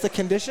depends on just the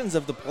conditions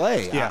of the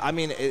play. Yeah. I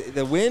mean,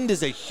 the wind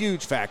is a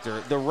huge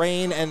factor. The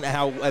rain and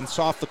how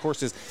soft the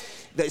course is.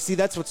 See,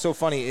 that's what's so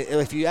funny.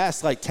 If you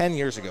asked like 10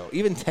 years ago,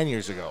 even 10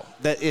 years ago,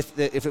 that if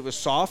it was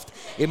soft,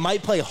 it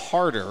might play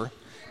harder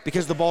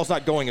because the ball's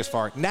not going as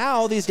far.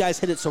 Now these guys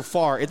hit it so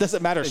far, it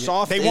doesn't matter.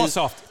 Soft. They want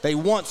soft. They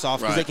want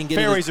soft because Right. they can get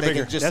Fairways it. are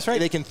bigger. That's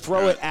right. They can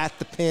throw it at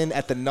the pin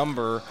at the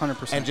number,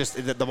 100%. and just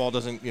the ball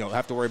doesn't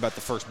have to worry about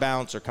the first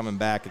bounce or coming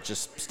back. It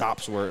just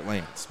stops where it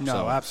lands. No,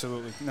 So,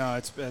 absolutely.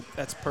 No,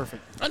 that's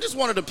perfect. I just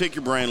wanted to pick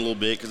your brain a little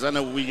bit because I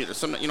know we get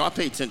some. I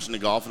pay attention to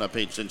golf and I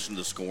pay attention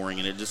to scoring,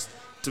 and it just,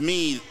 to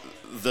me,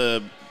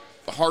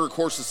 harder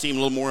courses seem a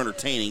little more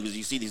entertaining because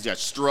you see these guys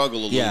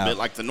struggle a little bit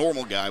like the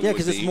normal guy would be. Yeah,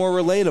 because it's more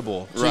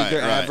relatable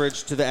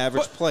to the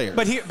average player.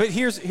 But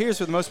here's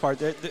for the most part,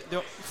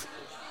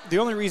 the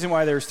only reason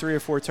why there's 3 or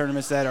 4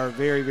 tournaments that are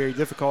very, very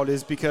difficult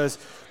is because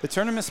the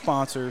tournament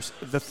sponsors,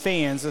 the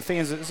fans, it's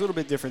a little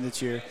bit different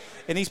this year,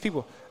 and these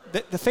people,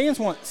 the fans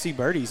want to see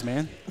birdies,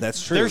 man.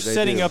 That's true. They're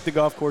setting up the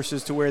golf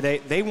courses to where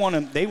they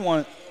want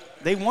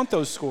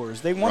those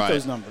scores, they want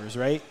those numbers,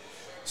 right?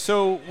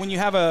 So when you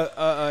have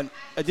an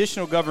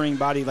additional governing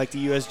body like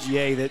the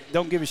USGA that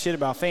don't give a shit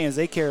about fans,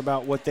 they care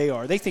about what they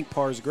are. They think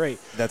par is great.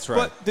 That's right.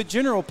 But the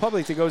general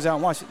public that goes out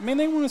and watches, man,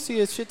 they want to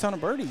see a shit ton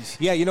of birdies.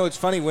 Yeah, it's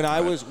funny when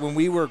I was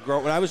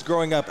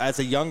growing up as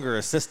a younger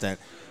assistant.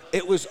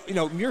 It was,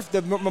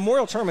 the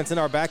Memorial Tournament's in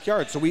our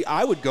backyard, so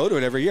I would go to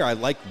it every year. I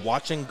like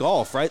watching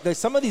golf, right? There's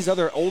some of these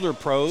other older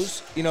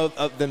pros,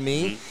 than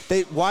me.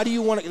 They're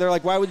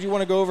like, why would you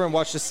want to go over and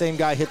watch the same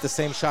guy hit the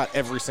same shot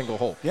every single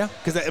hole? Yeah.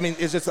 Because,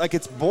 it's just like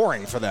it's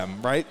boring for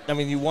them, right?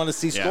 You want to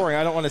see scoring.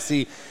 I don't want to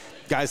see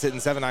guys hitting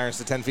 7 irons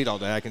to 10 feet all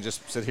day. I can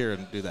just sit here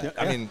and do that.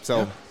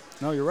 Yeah.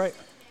 No, you're right.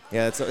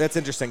 Yeah, that's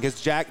interesting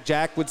because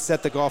Jack would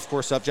set the golf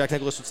course up. Jack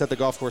Nicklaus would set the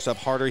golf course up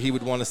harder. He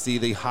would want to see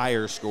the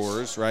higher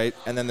scores, right?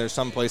 And then there's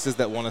some places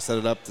that want to set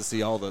it up to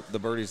see all the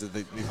birdies that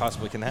they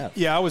possibly can have.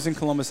 Yeah, I was in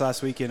Columbus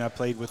last weekend. I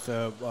played with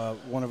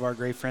one of our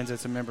great friends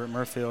that's a member at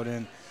Murfield,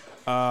 and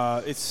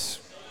it's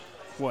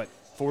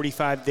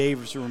 45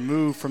 days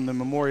removed from the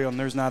Memorial, and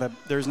there's not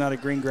a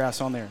green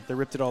grass on there. They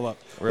ripped it all up.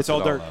 It's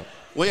all dirt.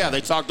 Well, yeah, they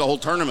talked the whole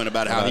tournament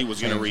about how he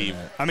was going to read.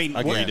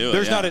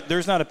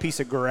 There's not a piece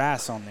of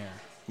grass on there.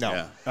 No.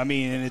 Yeah.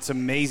 And it's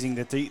amazing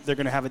that they're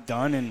going to have it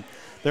done, and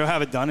they'll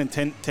have it done in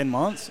 10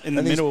 months in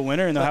the middle of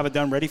winter, and they'll have it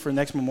done ready for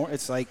next Memorial.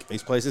 It's like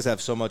these places have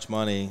so much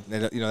money, they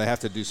have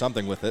to do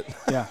something with it.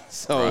 Yeah.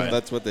 So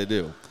that's what they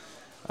do.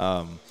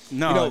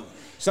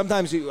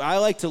 Sometimes I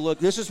like to look.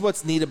 This is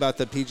what's neat about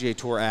the PGA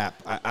Tour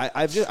app.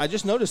 I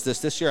just noticed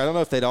this year. I don't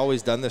know if they'd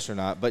always done this or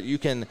not, but you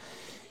can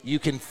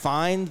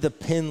find the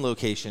pin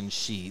location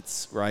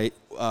sheets, right,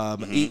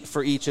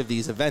 for each of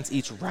these events,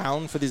 each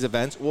round for these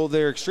events. Well,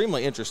 they're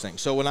extremely interesting.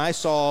 So when I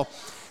saw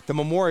the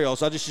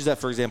Memorials, I'll just use that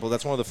for example.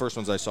 That's one of the first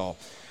ones I saw.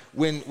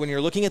 When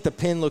you're looking at the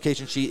pin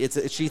location sheet, it's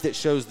a sheet that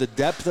shows the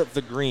depth of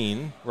the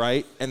green,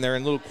 right, and they're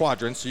in little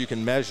quadrants so you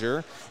can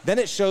measure. Then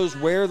it shows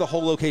where the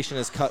whole location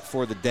is cut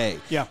for the day.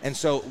 Yeah. And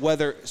so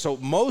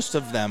most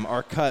of them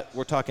are cut,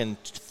 we're talking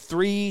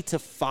 3 to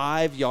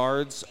 5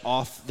 yards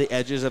off the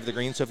edges of the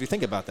green. So if you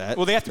think about that.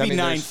 Well, they have to be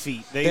 9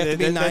 feet. They have to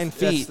be 9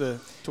 feet. That's the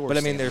tour but,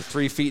 standard. they're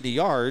 3 feet a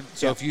yard.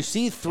 So if you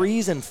see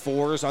 3s and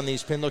 4s on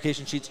these pin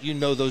location sheets,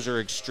 those are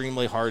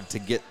extremely hard to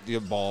get the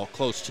ball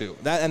close to.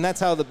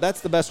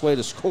 That's the best way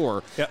to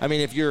score.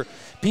 Yep.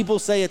 People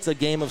say it's a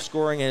game of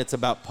scoring and it's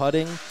about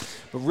putting,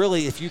 but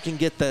really if you can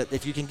get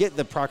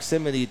the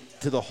proximity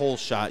to the whole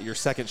shot, your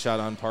second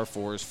shot on par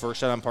 4s, first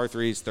shot on par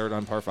 3s, third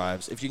on par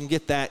 5s, if you can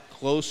get that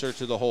closer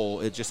to the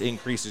hole, it just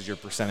increases your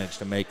percentage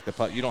to make the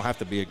putt. You don't have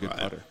to be a good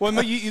putter.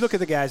 Well, you look at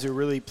the guys who are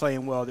really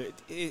playing well.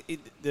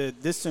 The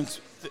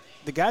distance,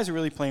 the guys who are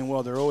really playing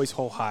well, they're always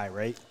hole high,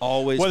 right?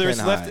 Always whether pin it's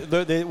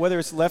high. Whether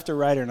it's left or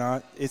right or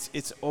not,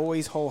 it's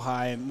always hole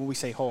high. And when we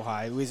say hole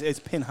high, it's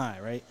pin high,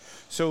 right?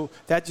 So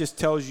that just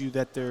tells you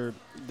that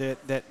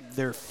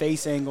their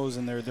face angles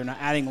and they're not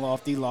adding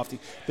lofty.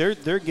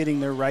 They're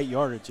getting their right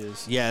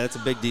yardages. Yeah, that's a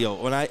big deal.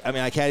 When I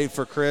caddied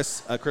for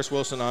Chris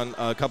Wilson on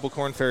a couple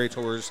Korn Ferry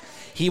tours.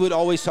 He would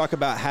always talk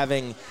about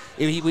having,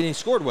 when he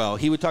scored well,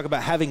 he would talk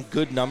about having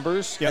good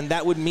numbers, and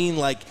that would mean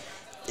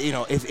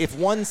if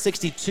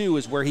 162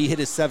 is where he hit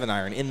his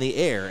 7-iron in the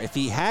air, if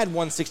he had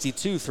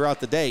 162 throughout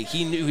the day,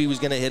 he knew he was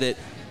going to hit it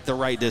the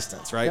right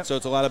distance, right? Yep. So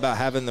it's a lot about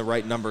having the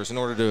right numbers in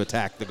order to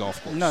attack the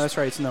golf course. No, that's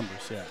right. It's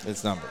numbers, yeah.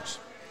 It's numbers.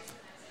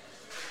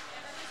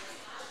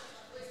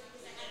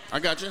 I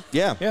got you.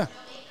 Yeah.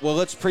 Well,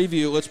 let's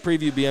preview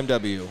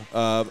BMW.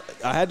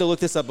 I had to look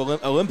this up.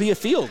 Olympia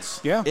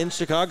Fields in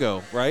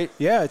Chicago, right?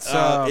 Yeah,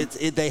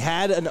 they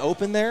had an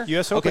Open there.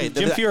 U.S. Open. Okay,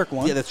 Jim Furyk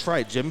won. Yeah, that's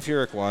right. Jim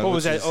Furyk won. What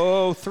was that,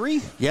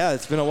 2003? Yeah,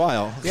 it's been a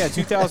while. Yeah,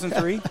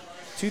 2003.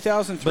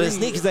 2003. But it's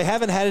neat because they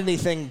haven't had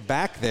anything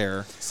back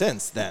there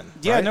since then.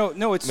 Yeah, right?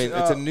 no, it's...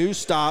 it's a new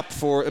stop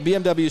for...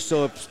 BMW is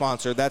still a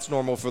sponsor. That's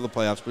normal for the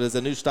playoffs, but it's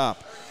a new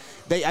stop.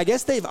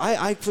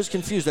 I was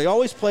confused. They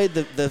always played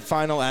the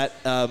final at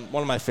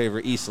one of my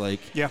favorite, Eastlake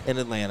in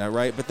Atlanta,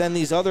 right? But then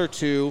these other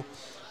two,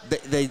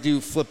 they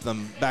do flip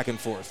them back and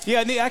forth.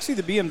 Yeah, and actually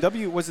the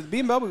BMW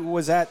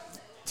was at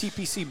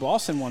TPC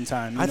Boston one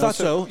time. I thought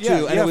so, too.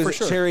 Yeah, and it was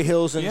sure. Cherry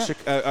Hills in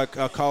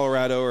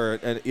Colorado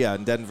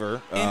in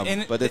Denver.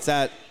 But it's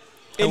at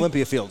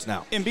Olympia Fields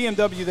now. In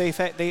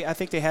BMW, I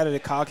think they had it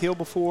at Cog Hill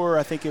before.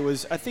 I think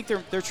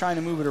they're trying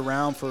to move it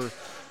around for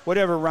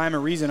whatever rhyme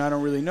or reason. I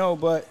don't really know,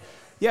 but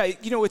yeah,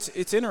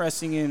 it's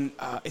interesting.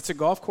 It's a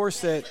golf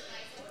course that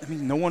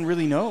no one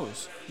really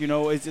knows.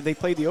 They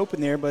played the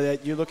Open there,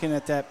 but you're looking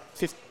at that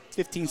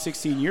 15,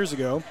 16 years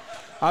ago.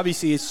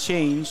 Obviously, it's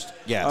changed.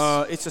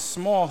 Yes. It's a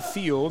small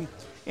field,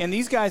 and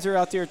these guys are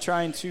out there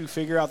trying to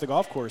figure out the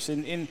golf course.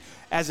 And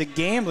as a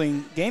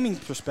gaming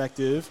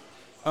perspective,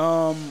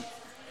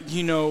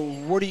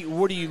 what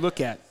do you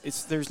look at?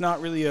 There's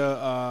not really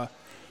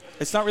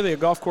it's not really a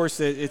golf course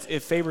that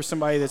it favors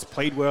somebody that's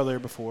played well there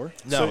before.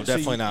 No,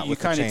 definitely not. You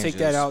kind of take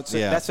that out. So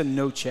that's a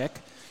no check.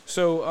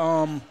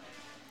 So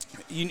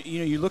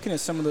you're looking at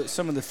some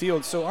of the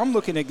field. So I'm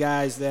looking at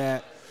guys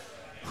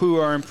who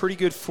are in pretty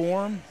good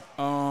form.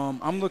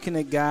 I'm looking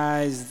at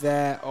guys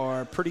that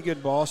are pretty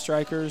good ball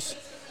strikers.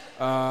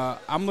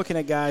 I'm looking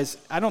at guys.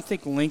 I don't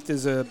think length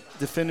is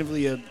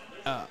definitively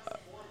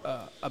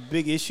a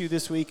big issue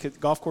this week.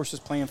 Golf course is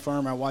playing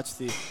firm. I watched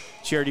the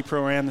Charity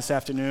Pro-Am this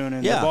afternoon,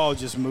 and the ball is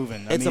just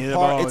moving. It's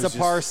a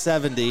par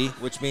 70,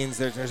 which means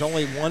there's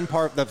only one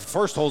par. The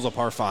first hole's a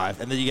par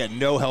 5, and then you get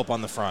no help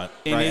on the front,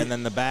 right? And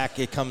then the back,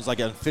 it comes like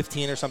a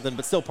 15 or something,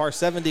 but still par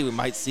 70. We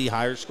might see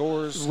higher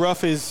scores.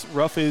 Rough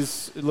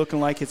is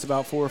looking like it's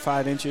about 4 or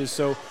 5 inches.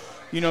 So,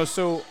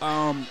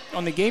 on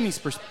the gaming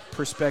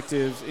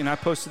perspective, and I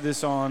posted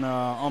this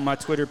on my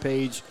Twitter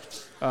page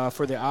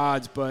for the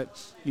odds, but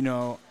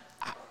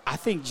I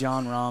think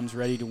Jon Rahm's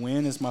ready to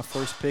win as my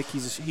first pick.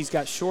 He's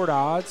got short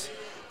odds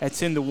at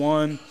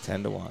 10-1.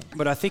 10-1.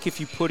 But I think if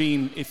you put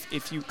him,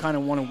 if you kind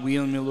of want to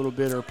wheel him a little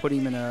bit or put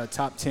him in a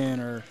top 10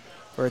 or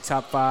a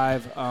top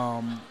 5,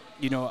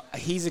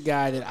 he's a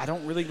guy that I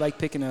don't really like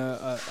picking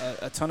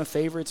a ton of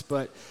favorites.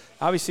 But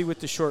obviously with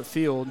the short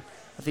field,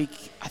 I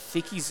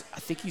think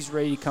he's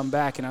ready to come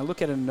back. And I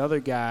look at another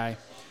guy,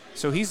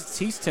 so he's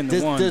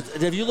 10-1.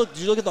 Did you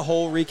look at the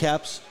whole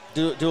recaps?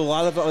 Do a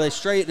lot of, are they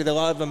straight? Do a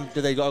lot of them, do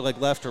they go like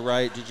left or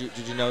right? Did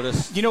you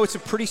notice? It's a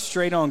pretty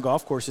straight on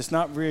golf course. It's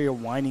not really a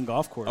winding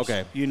golf course.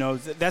 Okay.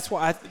 That's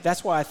why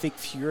I think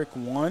Furyk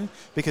won,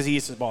 because he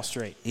hits the ball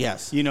straight.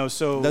 Yes.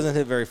 So doesn't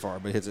hit very far,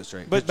 but hits it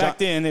straight. But back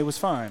then it was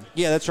fine.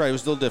 Yeah, that's right. It was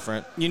still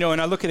different.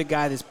 And I look at a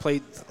guy that's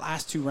played the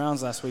last 2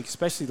 rounds last week,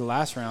 especially the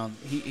last round.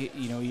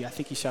 I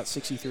think he shot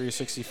 63 or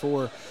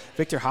 64.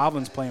 Viktor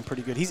Hovland's playing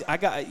pretty good.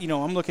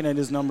 I'm looking at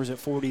his numbers at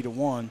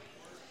 40-1.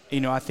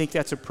 I think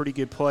that's a pretty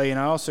good play, and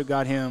I also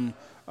got him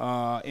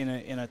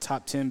in a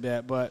top 10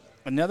 bet. But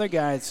another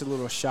guy that's a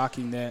little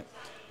shocking that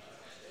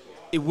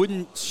it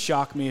wouldn't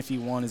shock me if he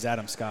won is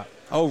Adam Scott.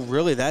 Oh,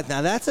 really?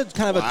 That's a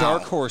kind of a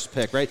dark horse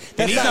pick, right?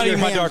 And he's not even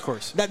my dark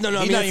horse. That's not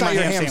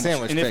your ham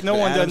sandwich. And if no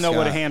one doesn't know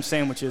what a ham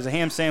sandwich is,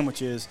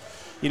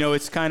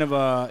 it's kind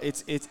of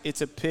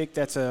it's a pick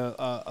that's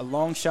a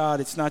long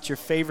shot. It's not your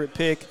favorite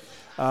pick,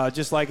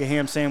 just like a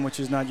ham sandwich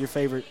is not your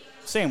favorite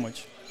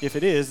sandwich. If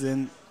it is,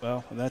 then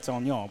that's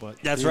on y'all. But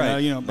that's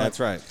right. That's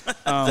right. So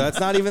that's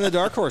not even the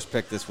dark horse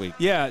pick this week.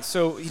 Yeah.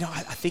 So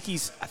I think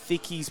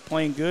he's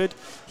playing good.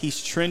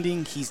 He's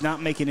trending. He's not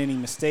making any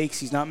mistakes.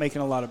 He's not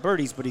making a lot of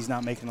birdies, but he's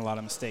not making a lot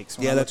of mistakes.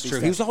 Yeah, that's true.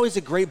 He was always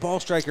a great ball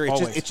striker.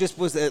 It just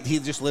was he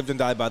just lived and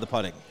died by the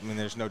putting. I mean,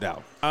 there's no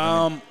doubt.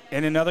 And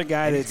another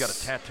guy he's got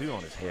a tattoo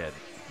on his head.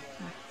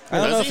 I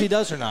don't know if he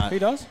does or not. He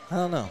does? I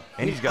don't know.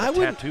 And he's got a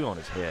tattoo on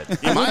his head.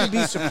 I wouldn't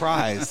be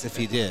surprised if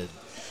he did.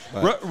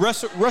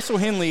 Russell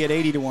Henley at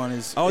 80-1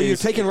 is. Oh, you're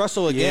taking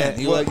Russell again.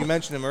 Yeah, you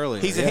mentioned him earlier.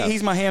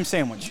 He's my ham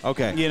sandwich.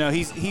 Okay.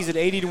 He's at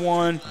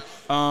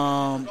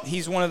 80-1.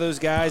 He's one of those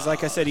guys.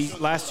 Like I said,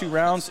 last 2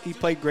 rounds he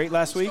played great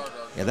last week.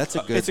 Yeah, that's a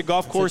good. It's a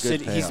golf course that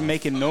he's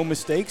making no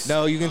mistakes.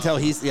 No, you can tell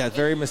he's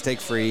very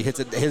mistake free. Hits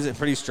it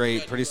pretty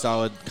straight, pretty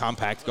solid,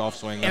 compact golf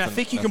swing. And I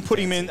think you can put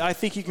him in. I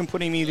think you can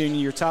put him either in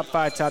your top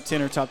 5, top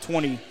 10, or top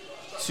 20.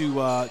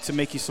 To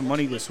make you some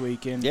money this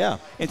week, and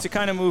to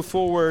kind of move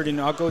forward, and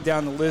I'll go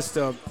down the list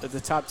of the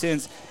top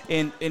 10s.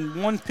 And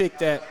one pick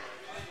that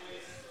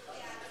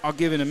I'll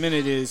give in a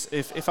minute is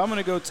if I'm going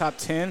to go top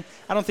 10,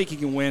 I don't think he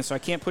can win, so I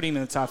can't put him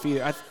in the top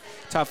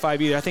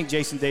 5 either. I think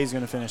Jason Day is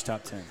going to finish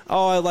top 10.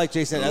 Oh, I like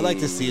Jason. I'd like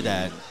to see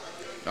that.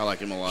 I like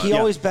him a lot. He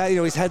always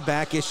he's had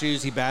back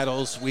issues. He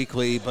battles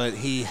weekly, but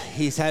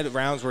he's had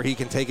rounds where he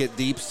can take it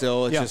deep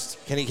still. It's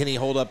just can he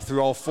hold up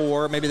through all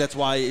 4? Maybe that's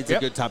why it's a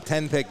good top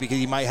 10 pick, because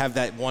he might have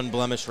that one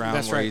blemish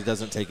round where he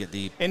doesn't take it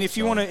deep. And if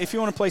you want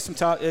to play some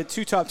 2 top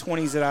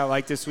 20s that I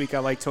like this week, I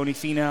like Tony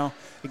Finau.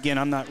 Again,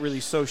 I'm not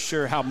really so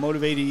sure how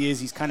motivated he is.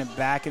 He's kind of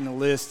back in the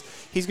list.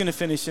 He's going to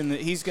finish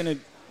he's going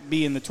to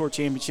be in the Tour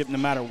Championship no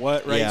matter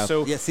what, right? Yeah.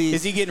 So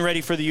is he getting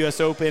ready for the U.S.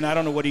 Open? I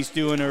don't know what he's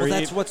doing. I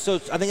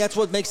think that's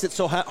what makes it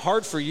so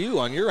hard for you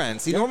on your end.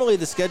 See, normally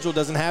the schedule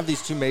doesn't have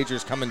these 2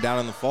 majors coming down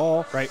in the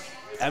fall. Right.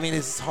 I mean,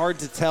 it's hard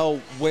to tell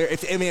where.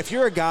 If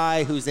you're a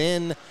guy who's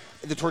in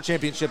the Tour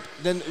Championship,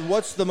 then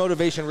what's the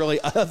motivation really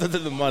other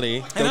than the money?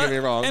 Don't get me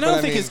wrong. And I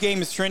don't think his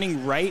game is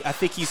trending right. I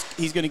think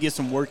he's going to get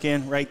some work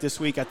in right this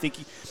week.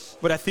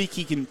 But I think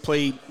he can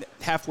play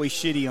halfway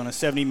shitty on a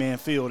 70-man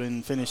field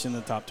and finish in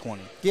the top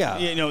 20. Yeah.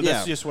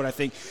 That's just what I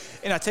think.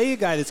 And I tell you a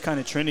guy that's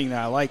kind of trending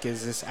that I like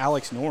is this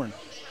Alex Noren.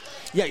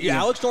 Yeah,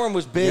 Alex Noren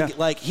was big. Yeah.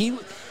 Like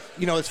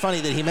it's funny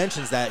that he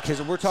mentions that,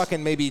 because we're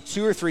talking maybe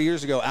 2 or 3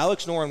 years ago,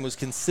 Alex Noren was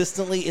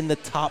consistently in the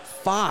top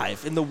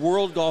 5 in the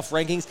world golf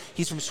rankings.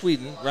 He's from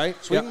Sweden,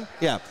 right? Sweden?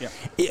 Yep.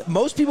 Yeah.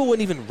 Most people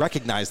wouldn't even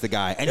recognize the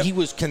guy, and he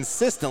was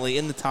consistently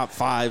in the top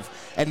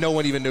 5, and no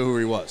one even knew who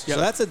he was.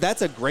 Yep. So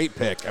that's a great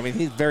pick. I mean,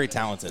 he's very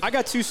talented. I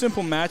got 2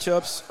 simple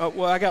matchups.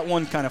 I got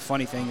one kind of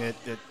funny thing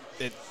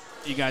that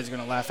you guys are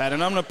going to laugh at,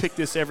 and I'm going to pick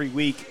this every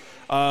week.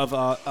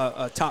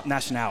 of top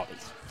nationalities.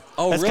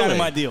 Oh, That's really? kind of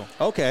my deal.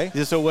 Okay.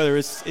 So whether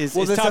it's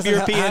Well, this top doesn't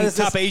European, how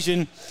top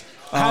Asian.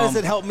 How does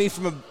it help me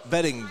from a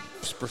betting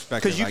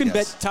perspective? Because you can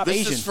bet top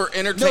This Asian. is for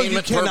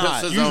entertainment cannot.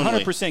 purposes You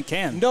only. 100%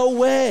 can. No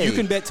way. You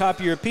can bet top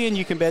European.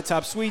 You can bet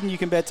top Sweden. You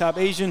can bet top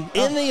Asian.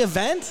 in the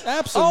event?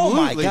 Absolutely. Oh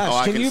my gosh! Oh,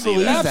 I can can you see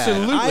believe that. that?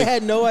 Absolutely. I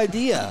had no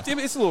idea.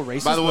 It's a little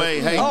racist. By the way,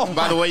 but, hey, Oh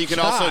by the my way, you can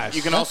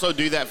gosh. also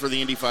do that for the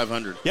Indy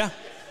 500. yeah.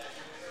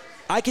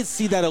 I could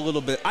see that a little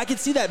bit. I could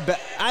see that.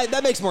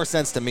 That makes more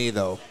sense to me,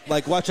 though.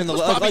 Like watching the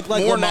There's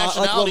probably more Le Mans-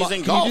 nationalities Le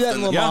in Mans. golf Can you do that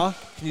in than- Le Mans?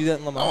 Can you do that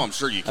in Le Mans? Oh, I'm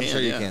sure you can, I'm sure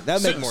you yeah. can. That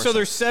would make more So sense.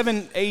 there's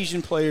 7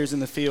 Asian players in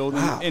the field,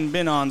 Wow. and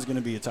Ben On's going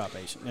to be a top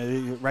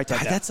Asian. Write that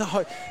God, down. that's a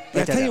hard. I Write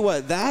that tell you down.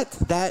 what,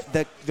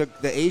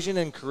 the Asian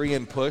and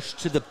Korean push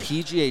to the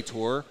PGA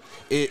Tour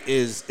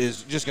is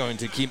just going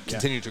to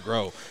continue to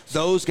grow.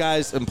 Those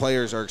guys and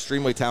players are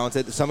extremely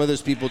talented. Some of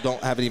those people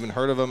haven't even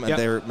heard of them, and Yep.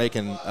 they're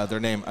making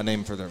a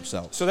name for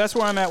themselves. So that's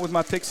where I'm at with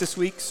my picks this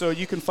week. So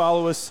you can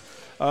follow us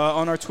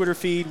on our Twitter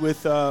feed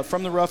with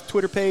From the Rough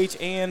Twitter page,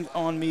 and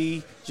on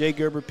me, Jay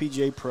Gerber,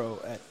 PGA Pro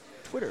at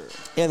Twitter.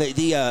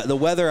 Yeah, the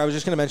weather. I was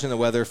just going to mention the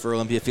weather for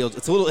Olympia Fields.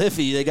 It's a little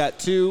iffy. They got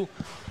two.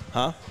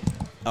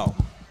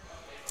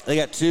 They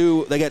got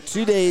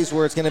 2 days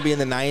where it's going to be in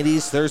the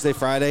 90s, Thursday,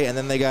 Friday, and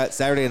then they got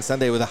Saturday and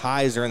Sunday where the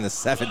highs are in the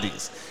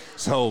 70s.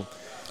 So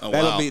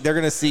wow. they're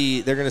going to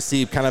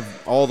see kind of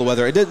all the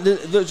weather. It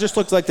just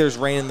looks like there's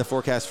rain in the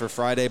forecast for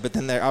Friday, but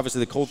then obviously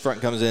the cold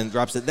front comes in,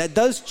 drops it. That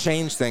does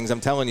change things.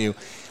 I'm telling you.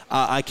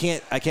 I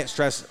can't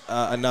stress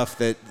enough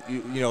that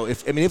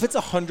if it's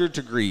 100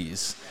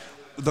 degrees,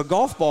 the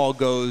golf ball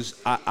goes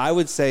I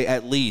would say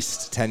at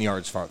least 10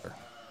 yards farther.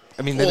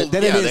 I mean, Well,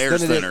 then yeah, it the is.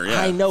 air's Then it thinner, is.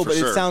 yeah, I know, for but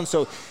sure. it sounds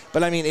so.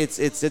 But I mean,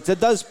 it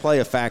does play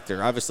a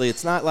factor. Obviously,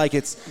 it's not like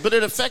it's. But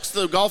it affects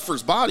the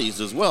golfers'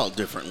 bodies as well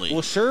differently.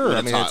 Well, sure. when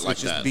I mean, hot it like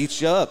just that. beats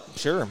you up.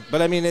 Sure.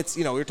 But I mean, it's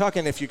we're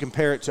talking if you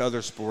compare it to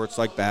other sports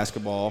like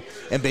basketball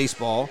and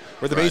baseball,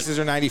 where the Right. bases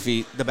are 90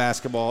 feet, the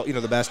basketball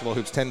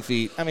hoop's 10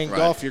 feet. I mean, Right.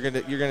 golf you're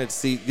gonna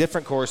see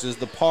different courses.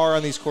 The par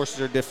on these courses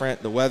are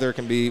different. The weather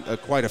can be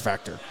quite a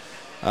factor.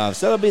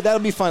 So that'll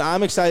be fun.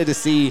 I'm excited to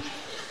see.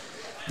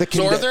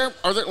 So are there?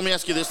 Let me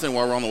ask you this then,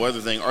 while we're on the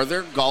weather thing. Are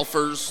there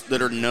golfers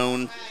that are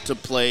known to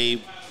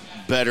play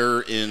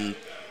better in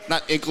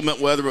not inclement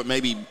weather, but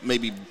maybe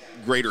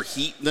greater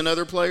heat than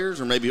other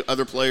players, or maybe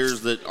other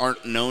players that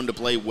aren't known to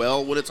play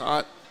well when it's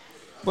hot?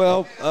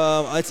 Well,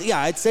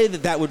 I'd say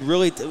that would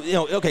really,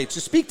 okay, to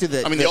speak to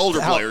the. I mean, the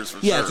older how- players, for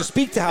yeah, sure. to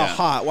speak to how Yeah.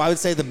 hot, well, I would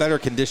say the better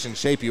conditioned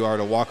shape you are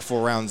to walk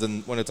 4 rounds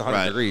when it's 100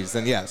 Right. degrees,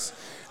 then yes.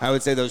 I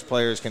would say those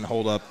players can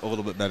hold up a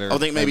little bit better. I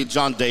think maybe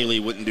John Daly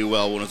wouldn't do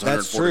well when it's 104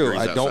 That's true.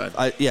 degrees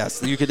outside.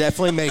 Yes, you could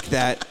definitely make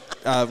that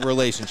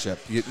relationship,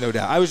 no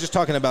doubt. I was just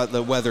talking about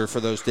the weather for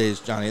those days,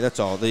 Johnny. That's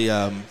all.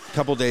 The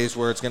couple days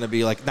where it's going to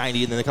be like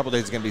 90, and then a couple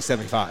days it's going to be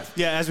 75.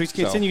 Yeah, as we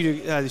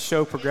continue to the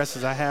show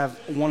progresses, I have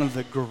one of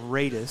the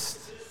greatest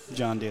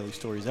John Daly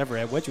stories ever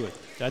at Wedgwood.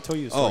 Did I tell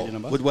you a story?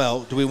 didn't I, bud?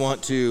 Well, do we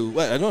want to?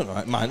 Well, I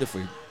don't mind if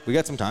we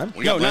got some time.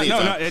 We got plenty of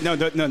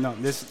time. No.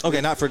 This. Okay,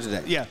 not for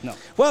today. Yeah, no.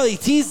 Well, he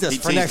teased us He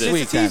for teased next it.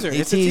 week. It's a teaser. Then.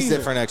 He It's a teased teaser.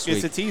 it for next week.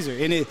 It's a teaser,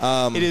 and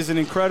it is an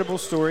incredible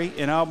story,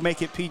 and I'll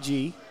make it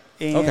PG.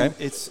 And Okay.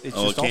 it's Oh, it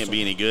just can't awesome.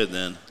 be any good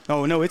then.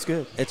 Oh no, it's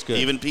good. It's good.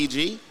 Even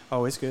PG?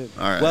 Oh, it's good.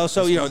 All right. Well,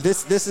 so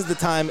this is the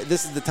time.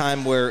 This is the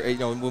time where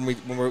when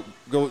we're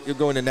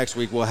going to next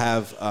week, we'll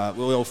have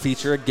we'll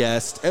feature a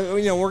guest. And,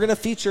 we're going to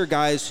feature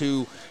guys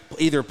who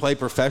either play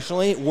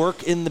professionally,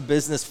 work in the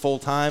business full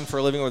time for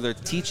a living, or they're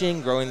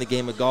teaching, growing the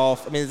game of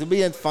golf. I mean, it'll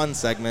be a fun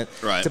segment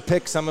Right. to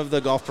pick some of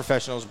the golf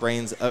professionals'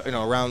 brains,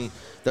 around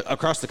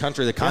across the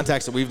country. The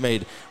contacts that we've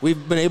made,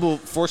 we've been able,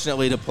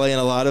 fortunately, to play in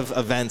a lot of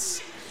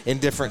events in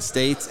different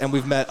states, and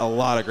we've met a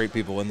lot of great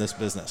people in this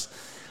business.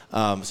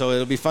 So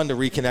it'll be fun to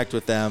reconnect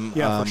with them,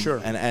 Yeah, for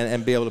sure.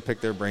 and be able to pick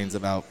their brains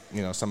about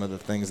some of the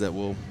things that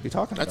we'll be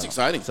talking about. That's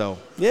exciting. So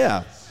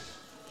yeah.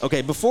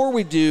 Okay, before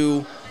we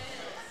do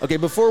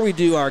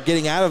our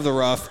getting out of the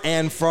rough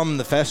and from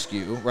the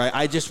fescue, right?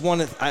 I just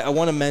want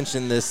to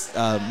mention this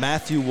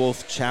Matthew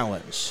Wolff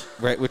challenge,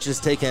 right? Which is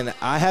taken.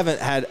 I haven't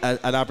had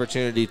an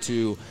opportunity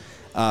to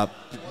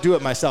do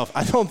it myself.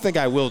 I don't think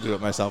I will do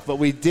it myself, but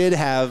we did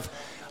have.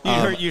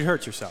 You'd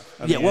hurt yourself.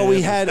 I Yeah, mean, well,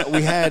 we had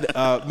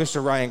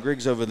Mr. Ryan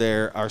Griggs over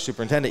there, our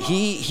superintendent.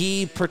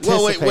 He Well,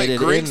 participated wait.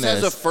 Griggs in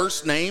this. has a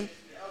first name?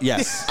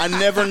 Yes, I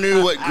never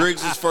knew what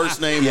Griggs'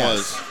 first name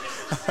Yes.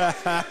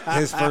 was.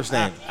 his first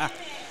name.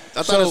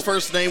 I thought his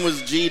first name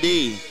was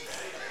GD.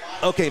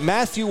 Okay,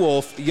 Matthew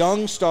Wolff,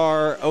 young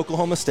star,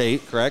 Oklahoma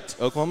State, correct?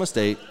 Oklahoma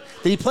State.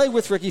 Did he play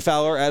with Ricky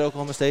Fowler at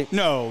Oklahoma State?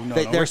 No.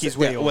 Ricky's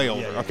way older. Way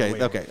older. Yeah, Okay.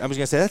 way older. I was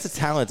gonna say that's a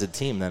talented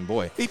team, then,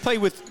 boy. He played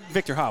with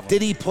Victor Hovland.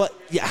 Did he play?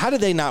 Yeah. How did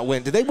they not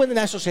win? Did they win the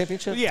national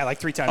championship? Yeah, like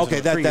 3 times. Okay,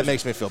 in 3 that years.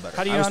 makes me feel better.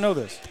 How do you not know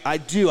this? I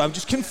do. I'm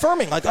just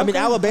confirming. I mean,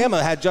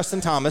 Alabama had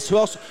Justin Thomas. Who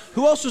else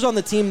was on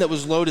the team that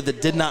was loaded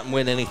that did not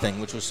win anything,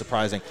 which was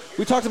surprising?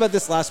 We talked about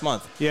this last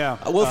month. Yeah.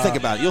 We'll think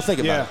about it. You'll think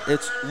about it.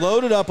 It's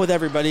loaded up with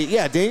everybody.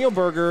 Yeah, Daniel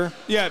Berger.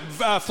 Yeah,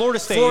 Florida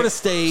State. Florida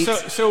State.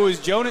 So it was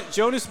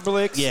Jonas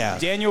Blix, Yeah.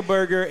 Daniel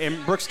Kohlberger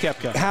and Brooks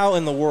Koepka. How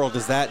in the world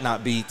does that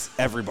not beat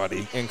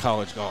everybody in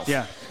college golf?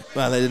 Yeah.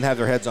 Well, they didn't have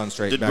their heads on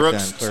straight Did back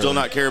Brooks then. Clearly. still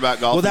not care about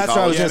golf? Well, that's in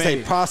what I was college? going to say.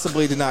 maybe.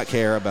 Possibly did not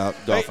care about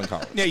golf in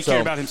college. Yeah, he So-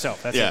 cared about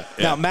himself. That's it. Yeah.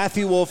 Now,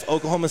 Matthew Wolff,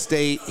 Oklahoma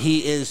State,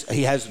 he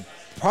has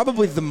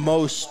probably the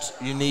most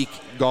unique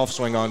golf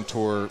swing on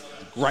tour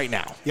right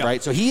now, Yeah.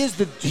 right? So he is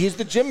the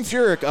Jim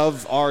Furyk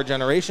of our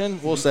generation,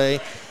 we'll say,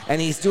 and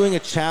he's doing a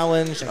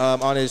challenge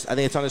on his, I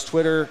think it's on his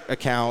Twitter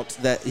account,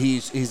 that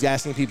he's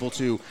asking people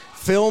to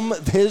film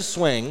his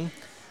swing.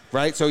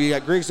 Right, so you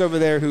got Griggs over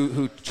there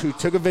who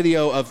took a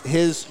video of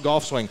his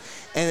golf swing,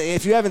 and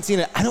if you haven't seen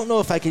it, I don't know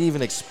if I can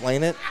even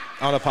explain it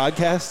on a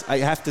podcast. I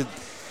have to.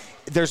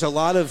 There's a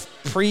lot of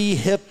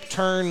pre-hip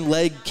turn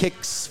leg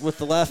kicks with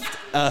the left.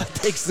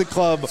 Takes the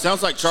club.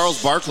 Sounds like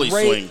Charles Barkley's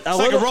Right. swing. It's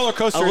like a roller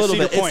coaster A at little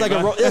Cedar bit. Point, It's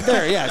like huh?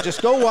 there. Yeah,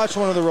 just go watch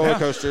one of the roller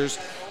coasters.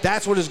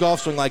 That's what his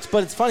golf swing likes.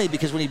 But it's funny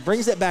because when he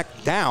brings it back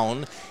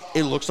down,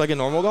 it looks like a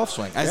normal golf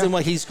swing. As in,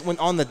 when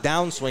on the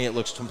downswing, it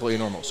looks completely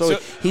normal. So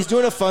he's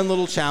doing a fun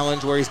little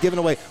challenge where he's giving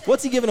away.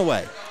 What's he giving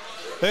away?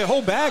 A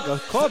whole bag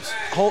of clubs.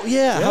 How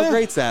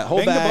great's that? Whole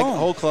Bang the bag, bone.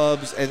 whole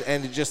clubs,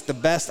 and just the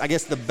best, I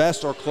guess the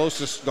best or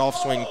closest golf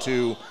swing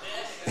to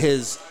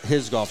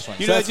his golf swing.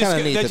 You So know, that's kind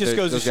of neat. that just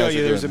goes to those show guys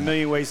you are there's a doing that.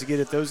 million ways to get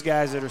it. Those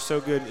guys that are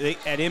so good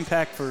at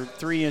impact for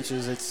 3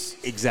 inches,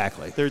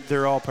 Exactly.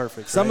 they're all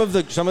perfect. Some right?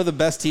 of the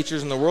best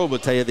teachers in the world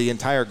would tell you the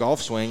entire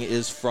golf swing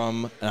is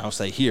from, and I'll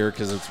say here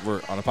because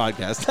we're on a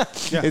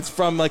podcast. Yeah. It's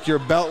from like your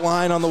belt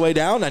line on the way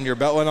down and your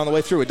belt line on the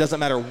way through. It doesn't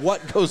matter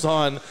what goes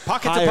on.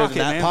 Pocket to higher than pocket,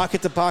 that. man.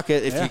 Pocket to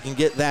pocket. If Yeah. you can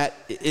get that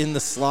in the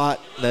slot,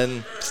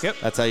 then Yep.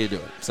 that's how you do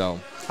it. So,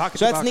 Pocket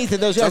so to that's pocket. neat that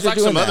those guys Sounds are like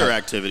doing some that. other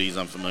activities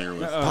I'm familiar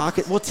with.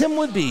 Pocket. Well, Tim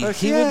would be.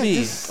 He Yeah, would be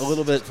this- a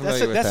little bit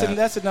familiar with that.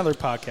 That's another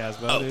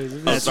podcast, bud.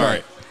 Oh,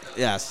 sorry.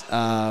 Yes.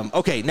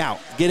 Okay, now,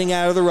 getting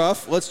out of the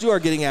rough. Let's do our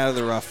getting out of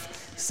the rough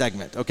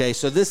segment. Okay,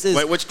 so this is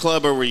Wait, which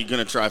club are we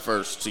going to try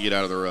first to get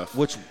out of the rough?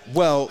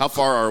 How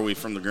far are we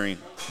from the green?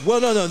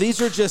 No.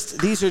 These are just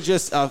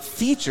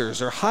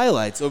features or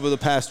highlights over the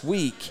past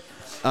week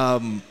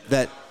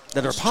that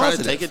are Try to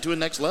positive. take it to a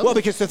next level? Well,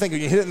 because the thing, when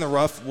you hit it in the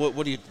rough,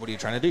 what are you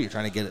trying to do? You're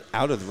trying to get it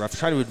out of the rough. You're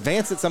trying to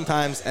advance it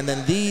sometimes, and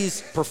then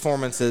these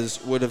performances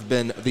would have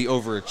been the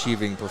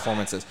overachieving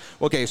performances.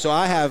 Okay, so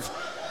I have,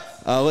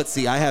 let's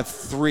see, I have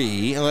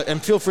 3,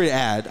 and feel free to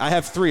add. I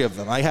have 3 of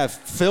them. I have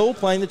Phil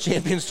playing the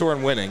Champions Tour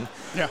and winning.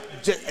 Yeah.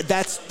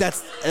 That's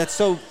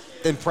so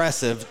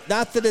impressive.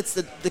 Not that it's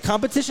the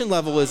competition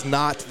level is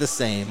not the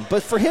same,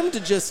 but for him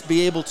to just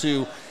be able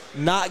to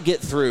not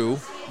get through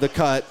the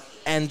cut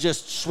and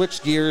just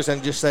switch gears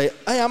and just say,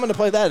 hey, I'm going to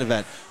play that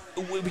event.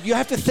 You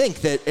have to think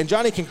that, and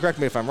Johnny can correct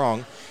me if I'm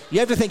wrong, you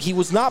have to think he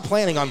was not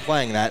planning on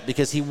playing that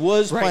because he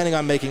was planning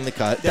on making the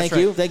cut. That's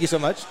Thank you so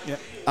much.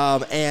 Yeah.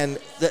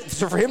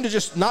 So for him to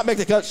just not make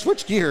the cut,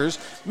 switch gears,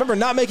 remember,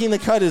 not making the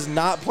cut is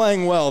not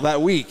playing well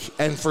that week,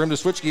 and for him to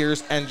switch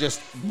gears and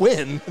just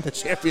win the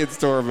Champions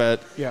Tour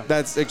event,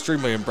 that's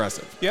extremely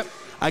impressive. Yep.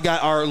 I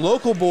got our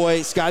local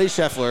boy, Scotty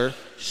Scheffler,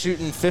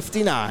 shooting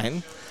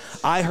 59.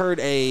 I heard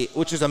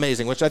which is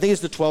amazing, which I think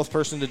is the 12th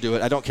person to do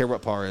it. I don't care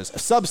what par is.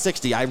 Sub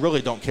 60, I really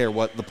don't care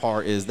what the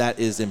par is. That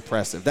is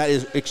impressive. That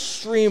is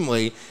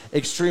extremely,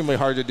 extremely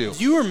hard to do.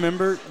 Do you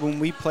remember when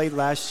we played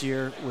last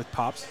year with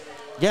Pops?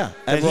 Yeah,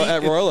 at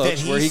Royal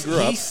Oaks, where he grew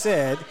up. He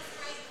said,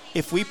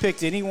 if we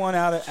picked anyone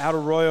out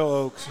of Royal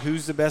Oaks,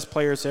 who's the best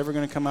player that's ever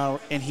going to come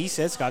out? And he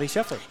said Scotty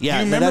Scheffler. Yeah, Do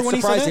you remember that's when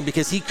surprising he said that?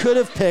 because he could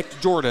have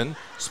picked Jordan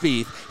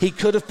Spieth. He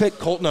could have picked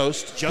Colt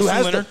Knost.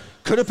 Justin Leonard.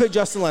 Could have picked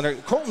Justin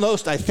Leonard. Colt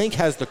Knost, I think,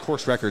 has the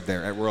course record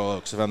there at Royal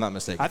Oaks, if I'm not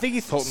mistaken. I think he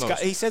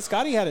said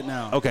Scotty had it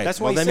now. Okay, that's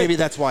why well, he then said maybe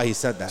that's why he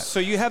said that. So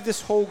you have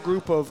this whole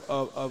group of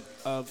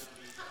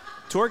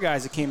tour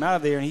guys that came out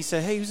of there, and he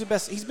said, hey, who's the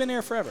best? He's been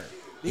there forever.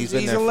 He's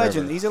been there a legend.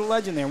 forever. He's a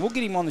legend there. We'll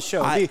get him on the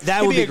show.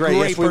 That would be great.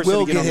 Yes, we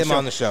will get him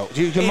on the show.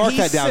 You can And mark he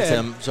that down, said-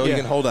 Tim, so you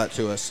can hold that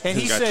to us. And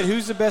he said,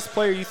 who's the best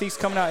player you think's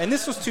coming out? And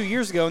this was 2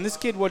 years ago, and this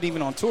kid wasn't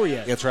even on tour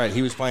yet. That's right.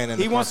 He was playing in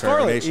the He won Korn Ferry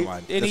Scarlet.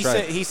 Nationwide. And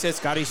That's he said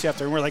Scotty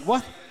Scheffler. And we're like,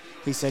 what?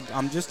 He said,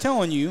 I'm just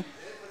telling you.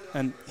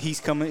 And it's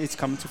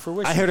coming to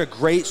fruition. I heard a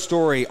great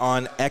story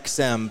on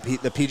XM,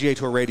 the PGA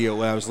Tour Radio,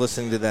 when I was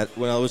listening to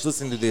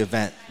the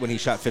event when he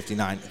shot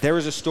 59. There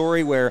was a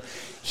story where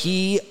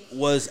he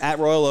was at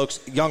Royal Oaks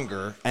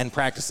younger and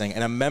practicing,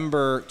 and a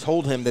member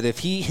told him that if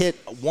he hit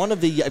one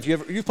of the,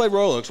 you've played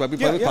Royal Oaks, right? We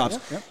played with Pops.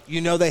 Yeah. You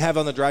know they have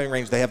on the driving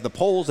range, they have the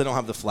poles, they don't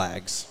have the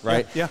flags,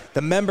 right? Yeah.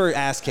 The member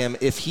asked him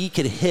if he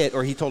could hit,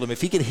 or he told him if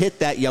he could hit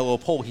that yellow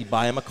pole, he'd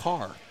buy him a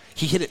car.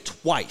 He hit it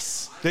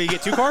twice. Did you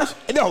get 2 cars?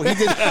 No, he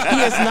did. He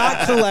has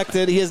not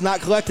collected. He has not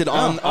collected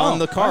on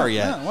the car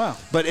yet. Yeah, wow.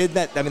 But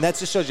that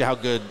just shows you how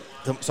good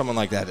someone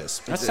like that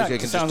is. That They can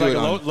just sounds do like it a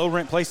on- low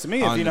rent place to me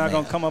if on you're not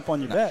going demand. to come up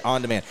on your bet.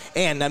 on demand.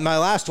 And my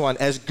last one,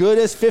 as good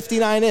as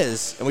 59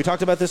 is, and we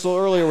talked about this a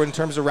little earlier in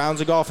terms of rounds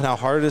of golf and how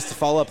hard it is to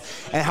follow up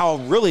and how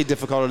really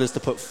difficult it is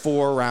to put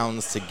 4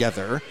 rounds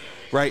together,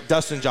 right?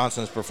 Dustin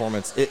Johnson's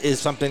performance is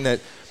something that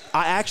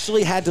I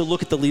actually had to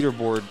look at the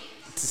leaderboard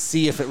to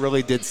see if it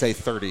really did say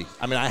 30.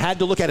 I mean, I had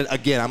to look at it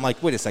again. I'm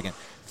like, wait a second.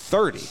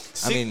 30.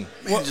 I mean,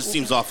 Man, it just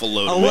seems awful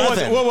low. to me.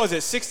 11. What was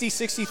it? 60,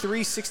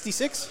 63,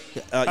 66?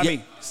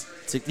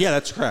 Yeah,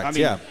 that's correct.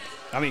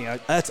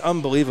 That's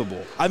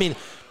unbelievable. I mean,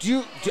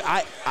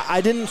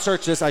 I didn't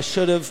search this. I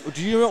should have.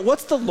 Do you know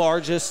what's the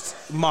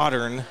largest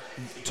modern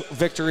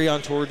victory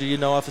on tour? Do you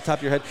know off the top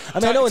of your head? I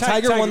mean, I know when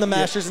Tiger won the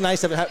Masters in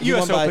 '97.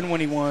 U.S. Open when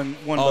he won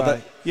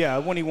by.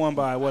 When he won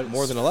by what?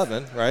 More than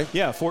 11, right?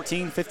 Yeah,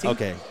 14, 15.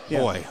 Okay,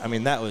 boy. I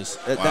mean, that was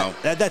Wow.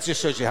 that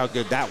just shows you how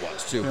good that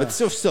was too. But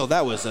still,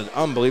 that was an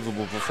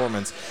unbelievable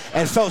performance,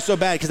 and felt so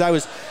bad because I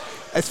was.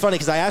 It's funny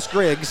because I asked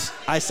Griggs,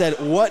 I said,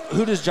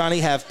 who does Johnny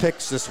have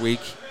picks this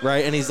week,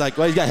 right? And he's like,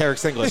 well, he's got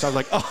Herrick English. I was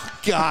like, oh,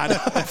 God.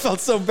 I felt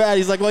so bad.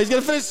 He's like, well, he's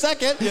going to finish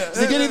second. Yeah.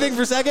 Does he get anything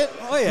for second?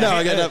 Oh, yeah. No,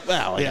 I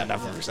got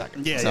nothing for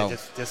second. Yeah, so,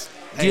 just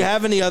do you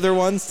have any other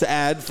ones to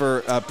add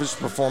for just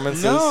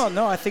performances?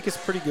 No, I think it's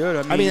pretty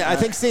good. I mean, I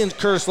think seeing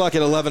Curtis Luck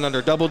at 11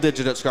 under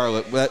double-digit at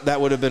Scarlet, that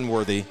would have been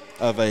worthy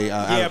of a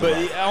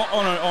but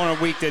on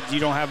a week that you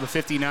don't have a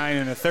 59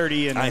 and a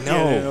 30. And I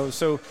know.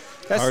 So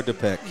that's hard to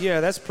pick. Yeah,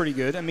 that's pretty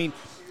good. I mean,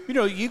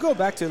 you go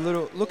back to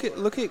look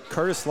at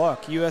Curtis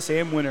Luck,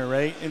 USAM winner,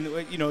 right? And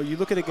you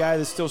look at a guy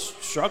that's still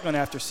struggling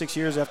after 6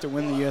 years after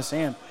winning the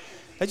USAM.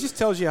 That just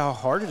tells you how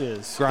hard it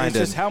is. Grinded.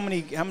 It's just how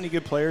many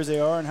good players they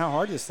are and how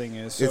hard this thing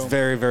is. So. It's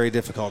very, very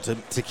difficult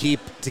to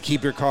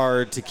keep your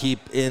card, to keep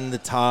in the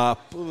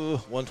top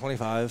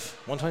 125.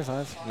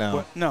 125?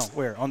 No. No,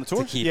 where? On the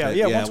tour? To keep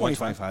it.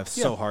 125.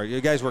 So hard.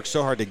 You guys work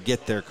so hard to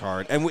get their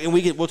card. And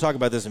we'll talk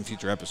about this in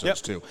future episodes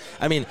too.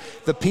 I mean,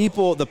 the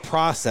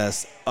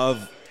process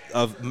of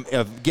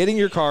getting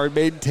your card,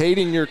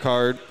 maintaining your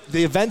card,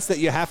 the events that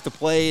you have to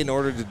play in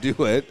order to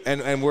do it,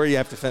 and where you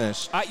have to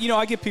finish.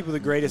 I give people the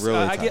greatest. Really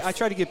I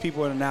try to give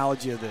people an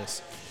analogy of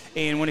this.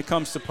 And when it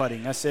comes to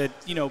putting, I said,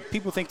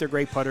 people think they're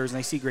great putters and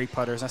they see great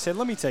putters. And I said,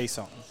 let me tell you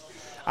something.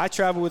 I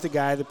traveled with a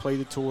guy that played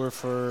the tour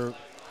for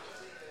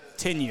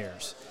 10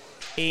 years.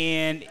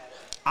 And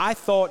I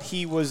thought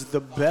he was the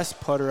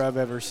best putter I've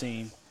ever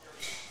seen.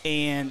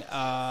 And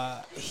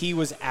he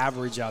was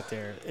average out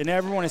there. And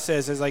everyone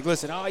says,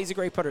 listen, he's a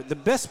great putter. The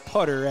best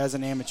putter as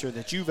an amateur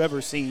that you've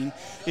ever seen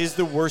is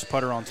the worst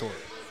putter on tour.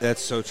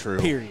 That's so true.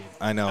 Period.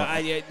 I know.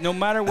 No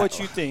matter what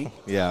you think.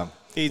 Yeah.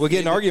 We're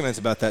getting arguments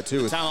about that,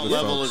 too. Talent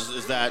level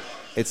is that.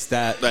 It's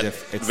that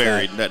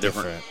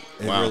different.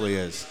 It really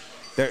is.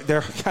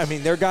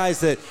 They're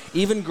guys that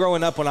even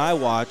growing up when I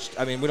watched,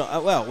 we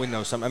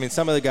know some. I mean,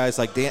 some of the guys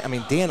like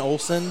Dan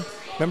Olson.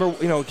 Remember,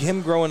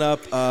 him growing up.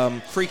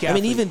 Freak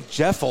athlete. Even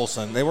Jeff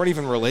Olson. They weren't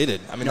even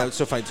related. That was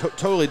so funny.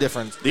 Totally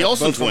different. The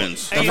Olsen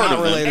twins. I've heard of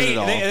related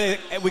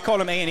at all. We call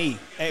them A&E.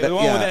 The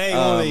one with an A,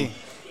 one with an E.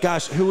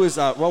 Gosh, who was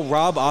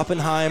Rob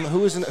Oppenheim?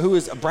 Who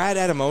was Brad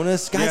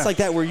Adamonis? Guys like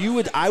that, where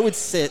I would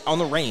sit on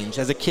the range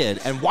as a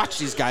kid and watch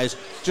these guys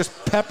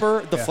just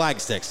pepper the flag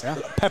sticks. Yeah.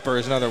 Pepper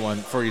is another one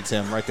for you,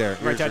 Tim, right there.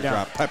 Write that down.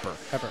 Drop. Pepper.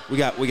 We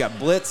got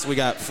blitz. We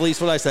got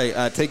fleece. What did I say?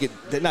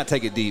 Not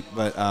take it deep,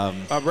 but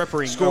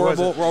rippering.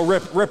 Scoreable.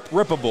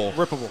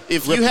 Rippable.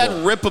 If you had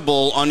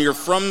rippable on your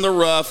From the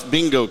Rough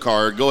bingo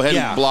card, go ahead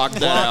and block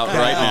that out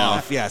right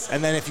now. Yes,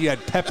 and then if you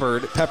had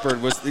peppered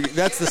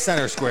that's the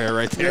center square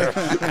right there.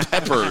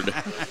 Peppered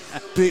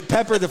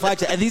the flag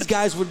stick. And these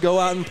guys would go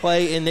out and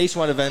play in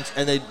nationwide events,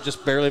 and they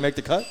just barely make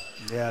the cut.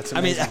 Yeah, it's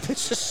amazing.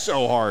 It's just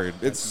so hard.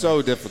 It's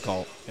so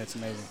difficult. It's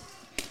amazing.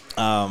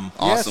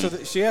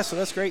 Awesome. So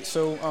that's great.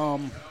 So,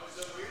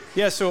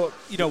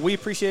 we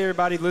appreciate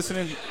everybody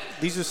listening.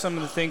 These are some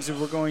of the things that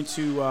we're going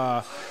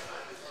to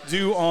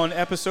do on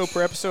episode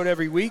per episode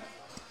every week.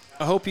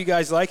 I hope you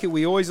guys like it.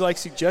 We always like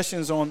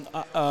suggestions on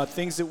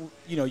things that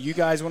you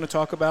guys want to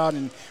talk about,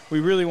 and we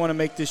really want to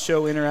make this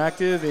show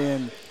interactive.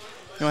 And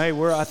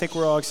I think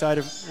we're all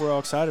excited. We're all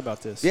excited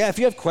about this. Yeah, if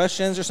you have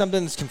questions or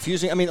something that's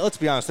confusing, let's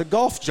be honest. The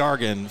golf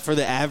jargon for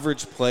the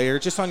average player,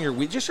 just your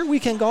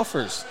weekend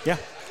golfers. Yeah,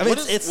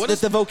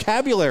 it's the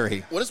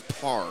vocabulary. What is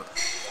par?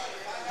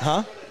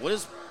 Huh? What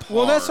is par?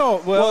 Well, that's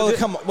all.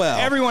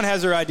 Everyone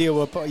has their idea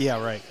what par.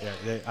 Yeah, right.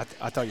 Yeah,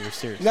 I thought you were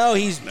serious. No,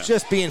 he's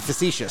just being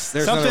facetious.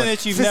 There's something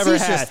that you've never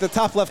had. The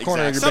top left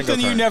corner of your something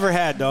bingo you card. never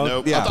had, dog.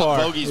 Nope. Yeah. I thought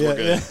bogeys were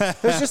good.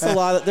 There's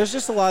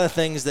just a lot of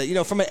things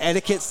that from an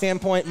etiquette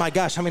standpoint. My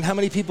gosh, how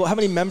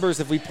many members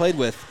have we played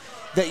with?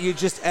 That you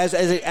just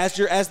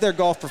as their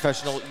golf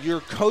professional, you're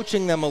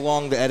coaching them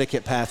along the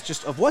etiquette path,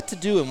 just of what to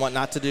do and what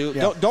not to do.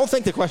 Yeah. Don't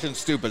think the question's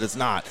stupid. It's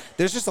not.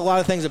 There's just a lot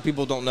of things that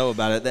people don't know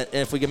about it. That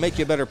if we can make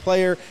you a better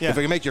player, if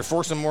we can make your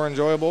foursome more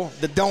enjoyable,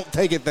 then don't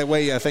take it the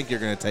way I think you think you're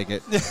going to take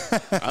it.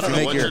 I don't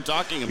know what you're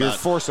talking about. Your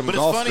foursome but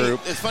golf group.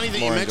 It's funny that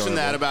you mentioned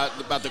that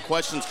about the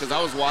questions because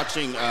I was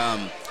watching.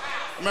 I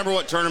remember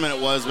what tournament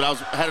it was, but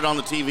had it on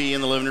the TV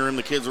in the living room.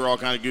 The kids were all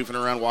kind of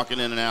goofing around, walking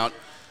in and out.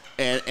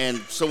 And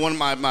so one of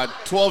my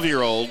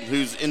 12-year-old,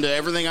 who's into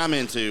everything I'm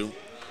into,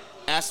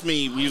 asked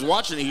me, he was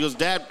watching it, he goes,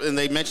 Dad, and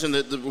they mentioned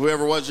that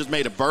whoever was just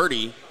made a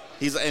birdie.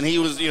 He was,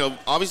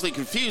 obviously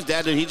confused.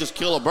 Dad, did he just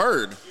kill a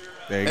bird?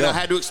 There you go. I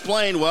had to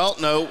explain, well,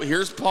 no,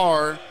 here's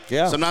par.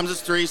 Yeah. Sometimes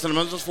it's 3,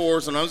 sometimes it's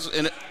 4, sometimes,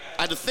 and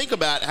I had to think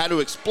about how to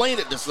explain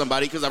it to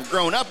somebody because I've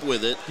grown up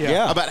with it.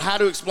 Yeah. About how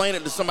to explain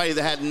it to somebody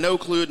that had no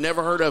clue, had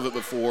never heard of it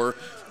before.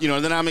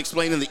 And then I'm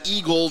explaining the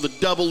eagle, the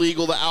double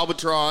eagle, the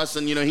albatross,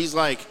 and he's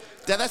like,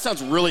 Dad, that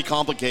sounds really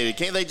complicated.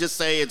 Can't they just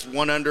say it's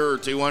 1 under or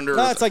 2 under?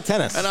 No, it's like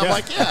tennis. And I'm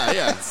like,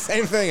 yeah.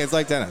 Same thing. It's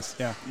like tennis.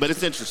 Yeah. But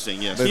it's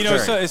interesting, yes.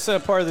 It's a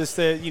part of this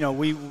that,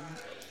 we,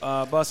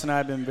 Bus and I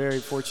have been very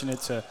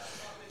fortunate to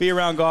be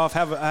around golf,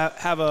 have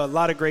a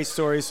lot of great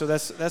stories. So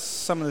that's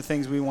some of the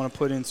things we want to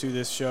put into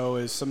this show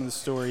is some of the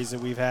stories that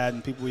we've had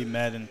and people we've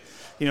met. And,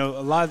 a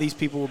lot of these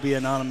people will be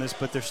anonymous,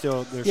 but they're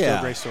still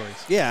great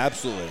stories. Yeah,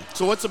 absolutely.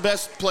 So what's the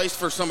best place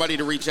for somebody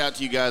to reach out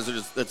to you guys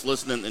that's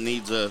listening and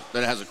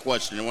that has a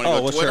question? You want to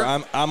go to Twitter?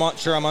 Sure. I'm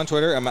on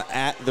Twitter. I'm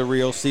at The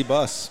Real C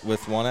Bus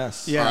with 1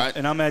 S. Yeah, all right.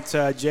 and I'm at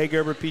Jay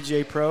Gerber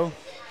PGA Pro.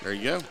 There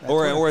you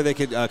go. Or they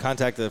could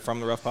contact the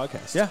From the Rough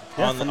podcast. Yeah,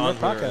 on From the Rough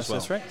Twitter podcast. as well.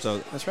 That's right. So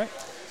that's right.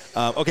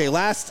 Okay,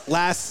 last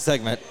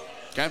segment.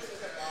 Okay.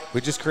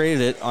 We just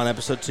created it on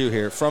episode 2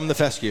 here, From the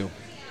Fescue.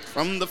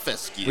 From the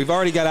fescue. We've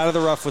already got out of the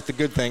rough with the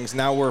good things.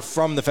 Now we're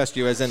from the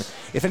fescue, as in,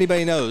 if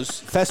anybody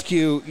knows,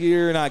 fescue,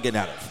 you're not getting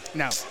out of.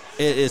 No.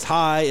 It is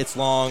high, it's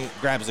long,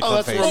 grabs a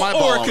club face. where my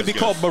ball Or it could be goes.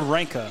 called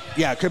Barranca.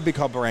 Yeah, it could be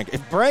called Barranca.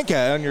 If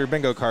Barranca on your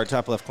bingo card,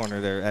 top left corner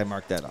there, I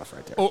marked that off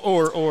right there.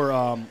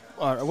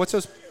 Or what's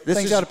those This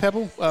things is- out of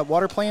Pebble?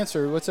 Water plants,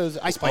 or what's those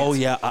ice plants? Oh,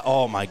 yeah.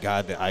 Oh, my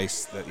God, the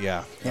ice. The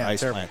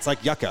ice terrible. plant. It's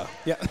like yucca.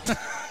 Yeah.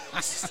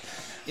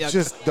 It's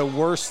just the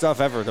worst stuff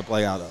ever to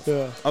play out of.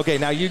 Yeah. Okay,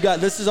 now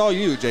this is all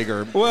you, Jay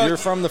Gerb. Well- You're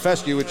from the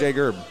fescue with Jay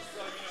Gerb.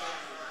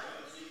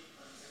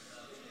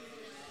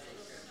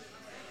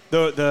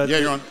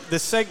 You're on.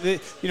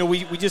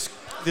 We just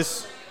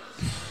this.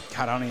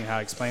 God, I don't even know how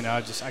to explain it.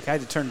 I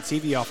had to turn the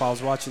TV off. I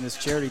was watching this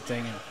charity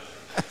thing,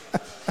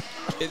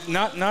 and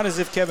not as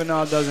if Kevin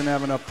Na doesn't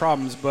have enough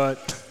problems,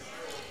 but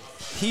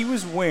he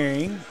was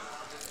wearing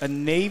a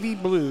navy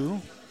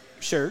blue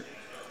shirt,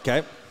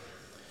 Okay.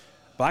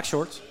 black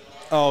shorts.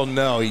 Oh,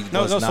 no, he was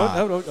not.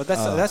 No,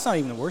 that's not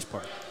even the worst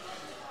part.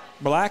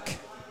 Black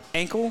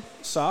ankle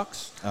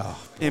socks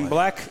and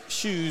black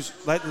shoes,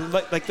 like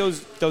those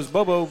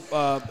Bobo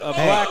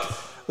black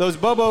those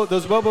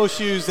Bobo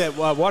shoes that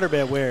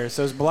Waterbed wears.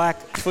 Those black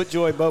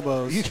FootJoy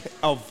Bobos.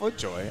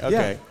 FootJoy.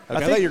 Okay. Yeah,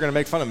 I thought you were going to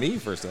make fun of me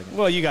for a second.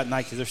 Well, you got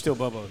Nikes. They're still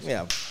Bobos.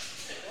 Yeah.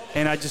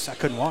 And I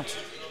couldn't watch.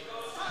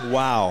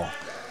 Wow.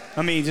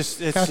 I mean, it's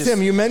Now, just.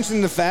 Tim, you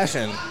mentioned the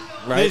fashion,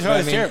 right?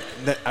 It's terrible.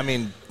 I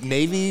mean,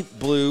 navy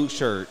blue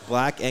shirt,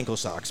 black ankle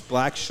socks,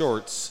 black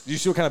shorts. Do you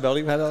see what kind of belt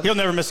he had on? He'll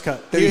never miss a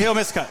cut. He'll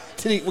miss a cut.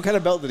 What kind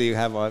of belt did he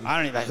have on? I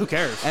don't even. Who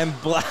cares? And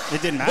black.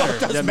 It didn't matter. Well, it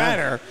doesn't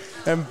matter.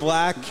 And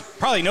black.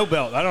 Probably no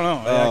belt. I don't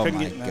know. Oh, I couldn't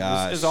my get.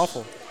 gosh. It was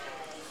awful.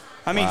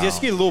 I mean,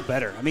 just get a little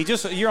better. I mean,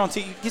 you're on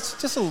TV.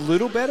 Just a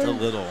little better. A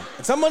little.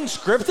 Someone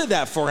scripted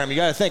that for him. You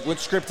got to think what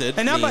scripted.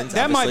 And that means,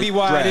 might be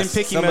why I didn't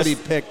pick him. Somebody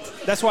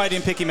picked. That's why I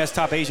didn't pick him as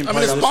top Asian I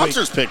player. mean, his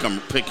sponsors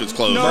pick his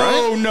clothes,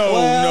 right?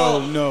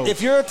 No.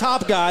 If you're a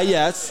top guy,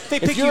 yes.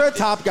 If you're a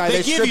top guy,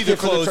 they give you the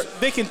for clothes.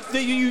 They can.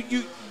 You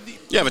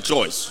You have a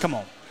choice. come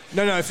on.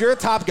 No. If you're a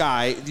top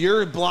guy,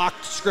 you're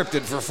blocked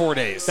scripted for 4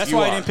 days. That's You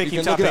why I are. didn't pick You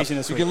him can top look it up. Asian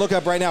this week. You can look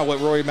up right now what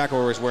Rory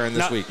McIlroy is wearing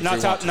this week.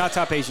 Not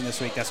top Asian this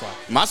week. That's why.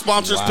 My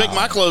sponsors Wow. pick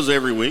my clothes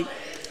every week.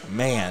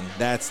 Man,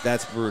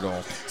 that's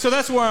brutal. So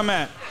that's where I'm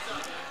at.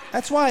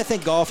 That's why I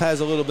think golf has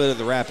a little bit of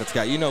the rap it's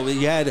got. You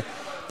had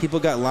people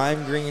got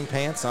lime green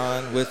pants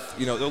on with,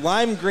 the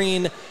lime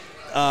green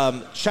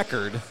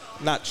checkered,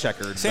 not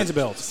checkered. Sansa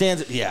belts.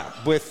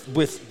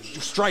 With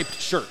striped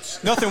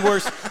shirts. Nothing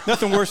worse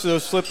than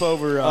those slip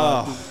over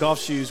golf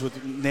shoes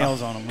with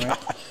nails on them, right?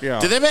 Yeah.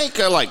 Do they make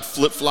like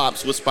flip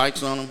flops with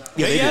spikes on them?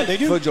 Yeah, they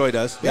do. FootJoy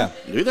does. Yeah.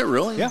 Do they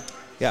really? Yeah.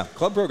 Yeah.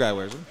 Club Pro guy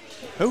wears them.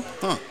 Who?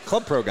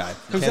 Club Pro guy.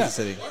 Who's Kansas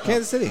that? City.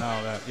 Kansas City.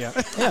 Oh, yeah.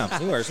 Yeah,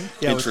 he wears them.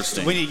 Yeah,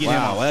 Interesting. We need to get him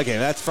Wow. on. Okay,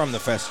 that's from the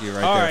fescue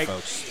right All there, right,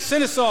 folks.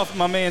 send us off,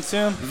 my man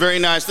Tim. Very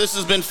nice. This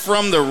has been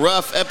From the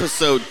Rough,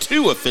 episode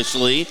 2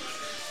 officially,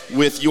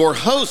 with your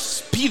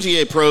hosts,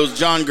 PGA Pros,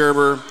 John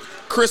Gerber,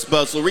 Chris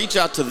Bustle. Reach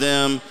out to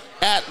them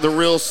at The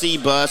Real C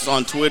Bus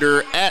on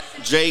Twitter, at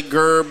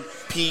JGerb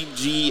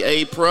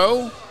PGA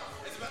Pro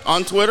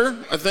on Twitter,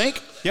 I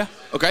think. Yeah.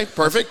 Okay,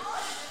 perfect.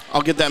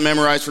 I'll get that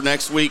memorized for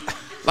next week.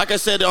 Like I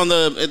said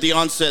at the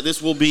onset, this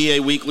will be a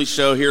weekly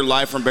show here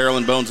live from Barrel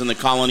and Bones in the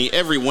Colony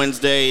every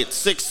Wednesday at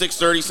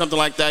 6:30, something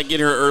like that. Get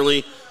here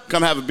early.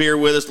 Come have a beer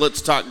with us.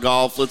 Let's talk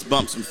golf. Let's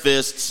bump some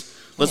fists.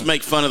 Let's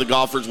make fun of the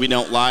golfers we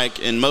don't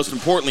like. And most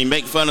importantly,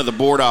 make fun of the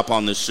board op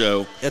on this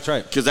show. That's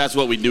right. Because that's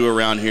what we do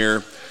around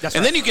here. That's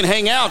and right. then you can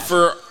hang out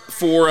for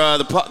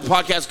the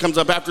podcast that comes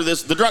up after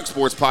this, the Drunk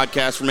Sports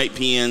Podcast from 8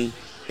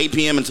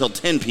 p.m. until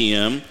 10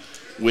 p.m.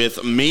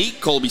 with me,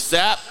 Colby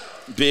Sapp,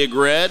 Big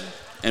Red,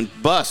 and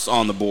Bus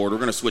on the board. We're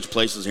going to switch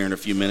places here in a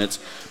few minutes.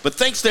 But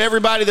thanks to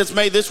everybody that's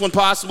made this one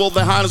possible,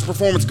 the Highlands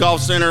Performance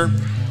Golf Center,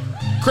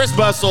 Chris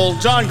Bustle,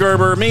 John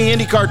Gerber, me,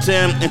 IndyCar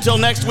Tim. Until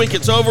next week,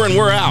 it's over and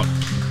we're out.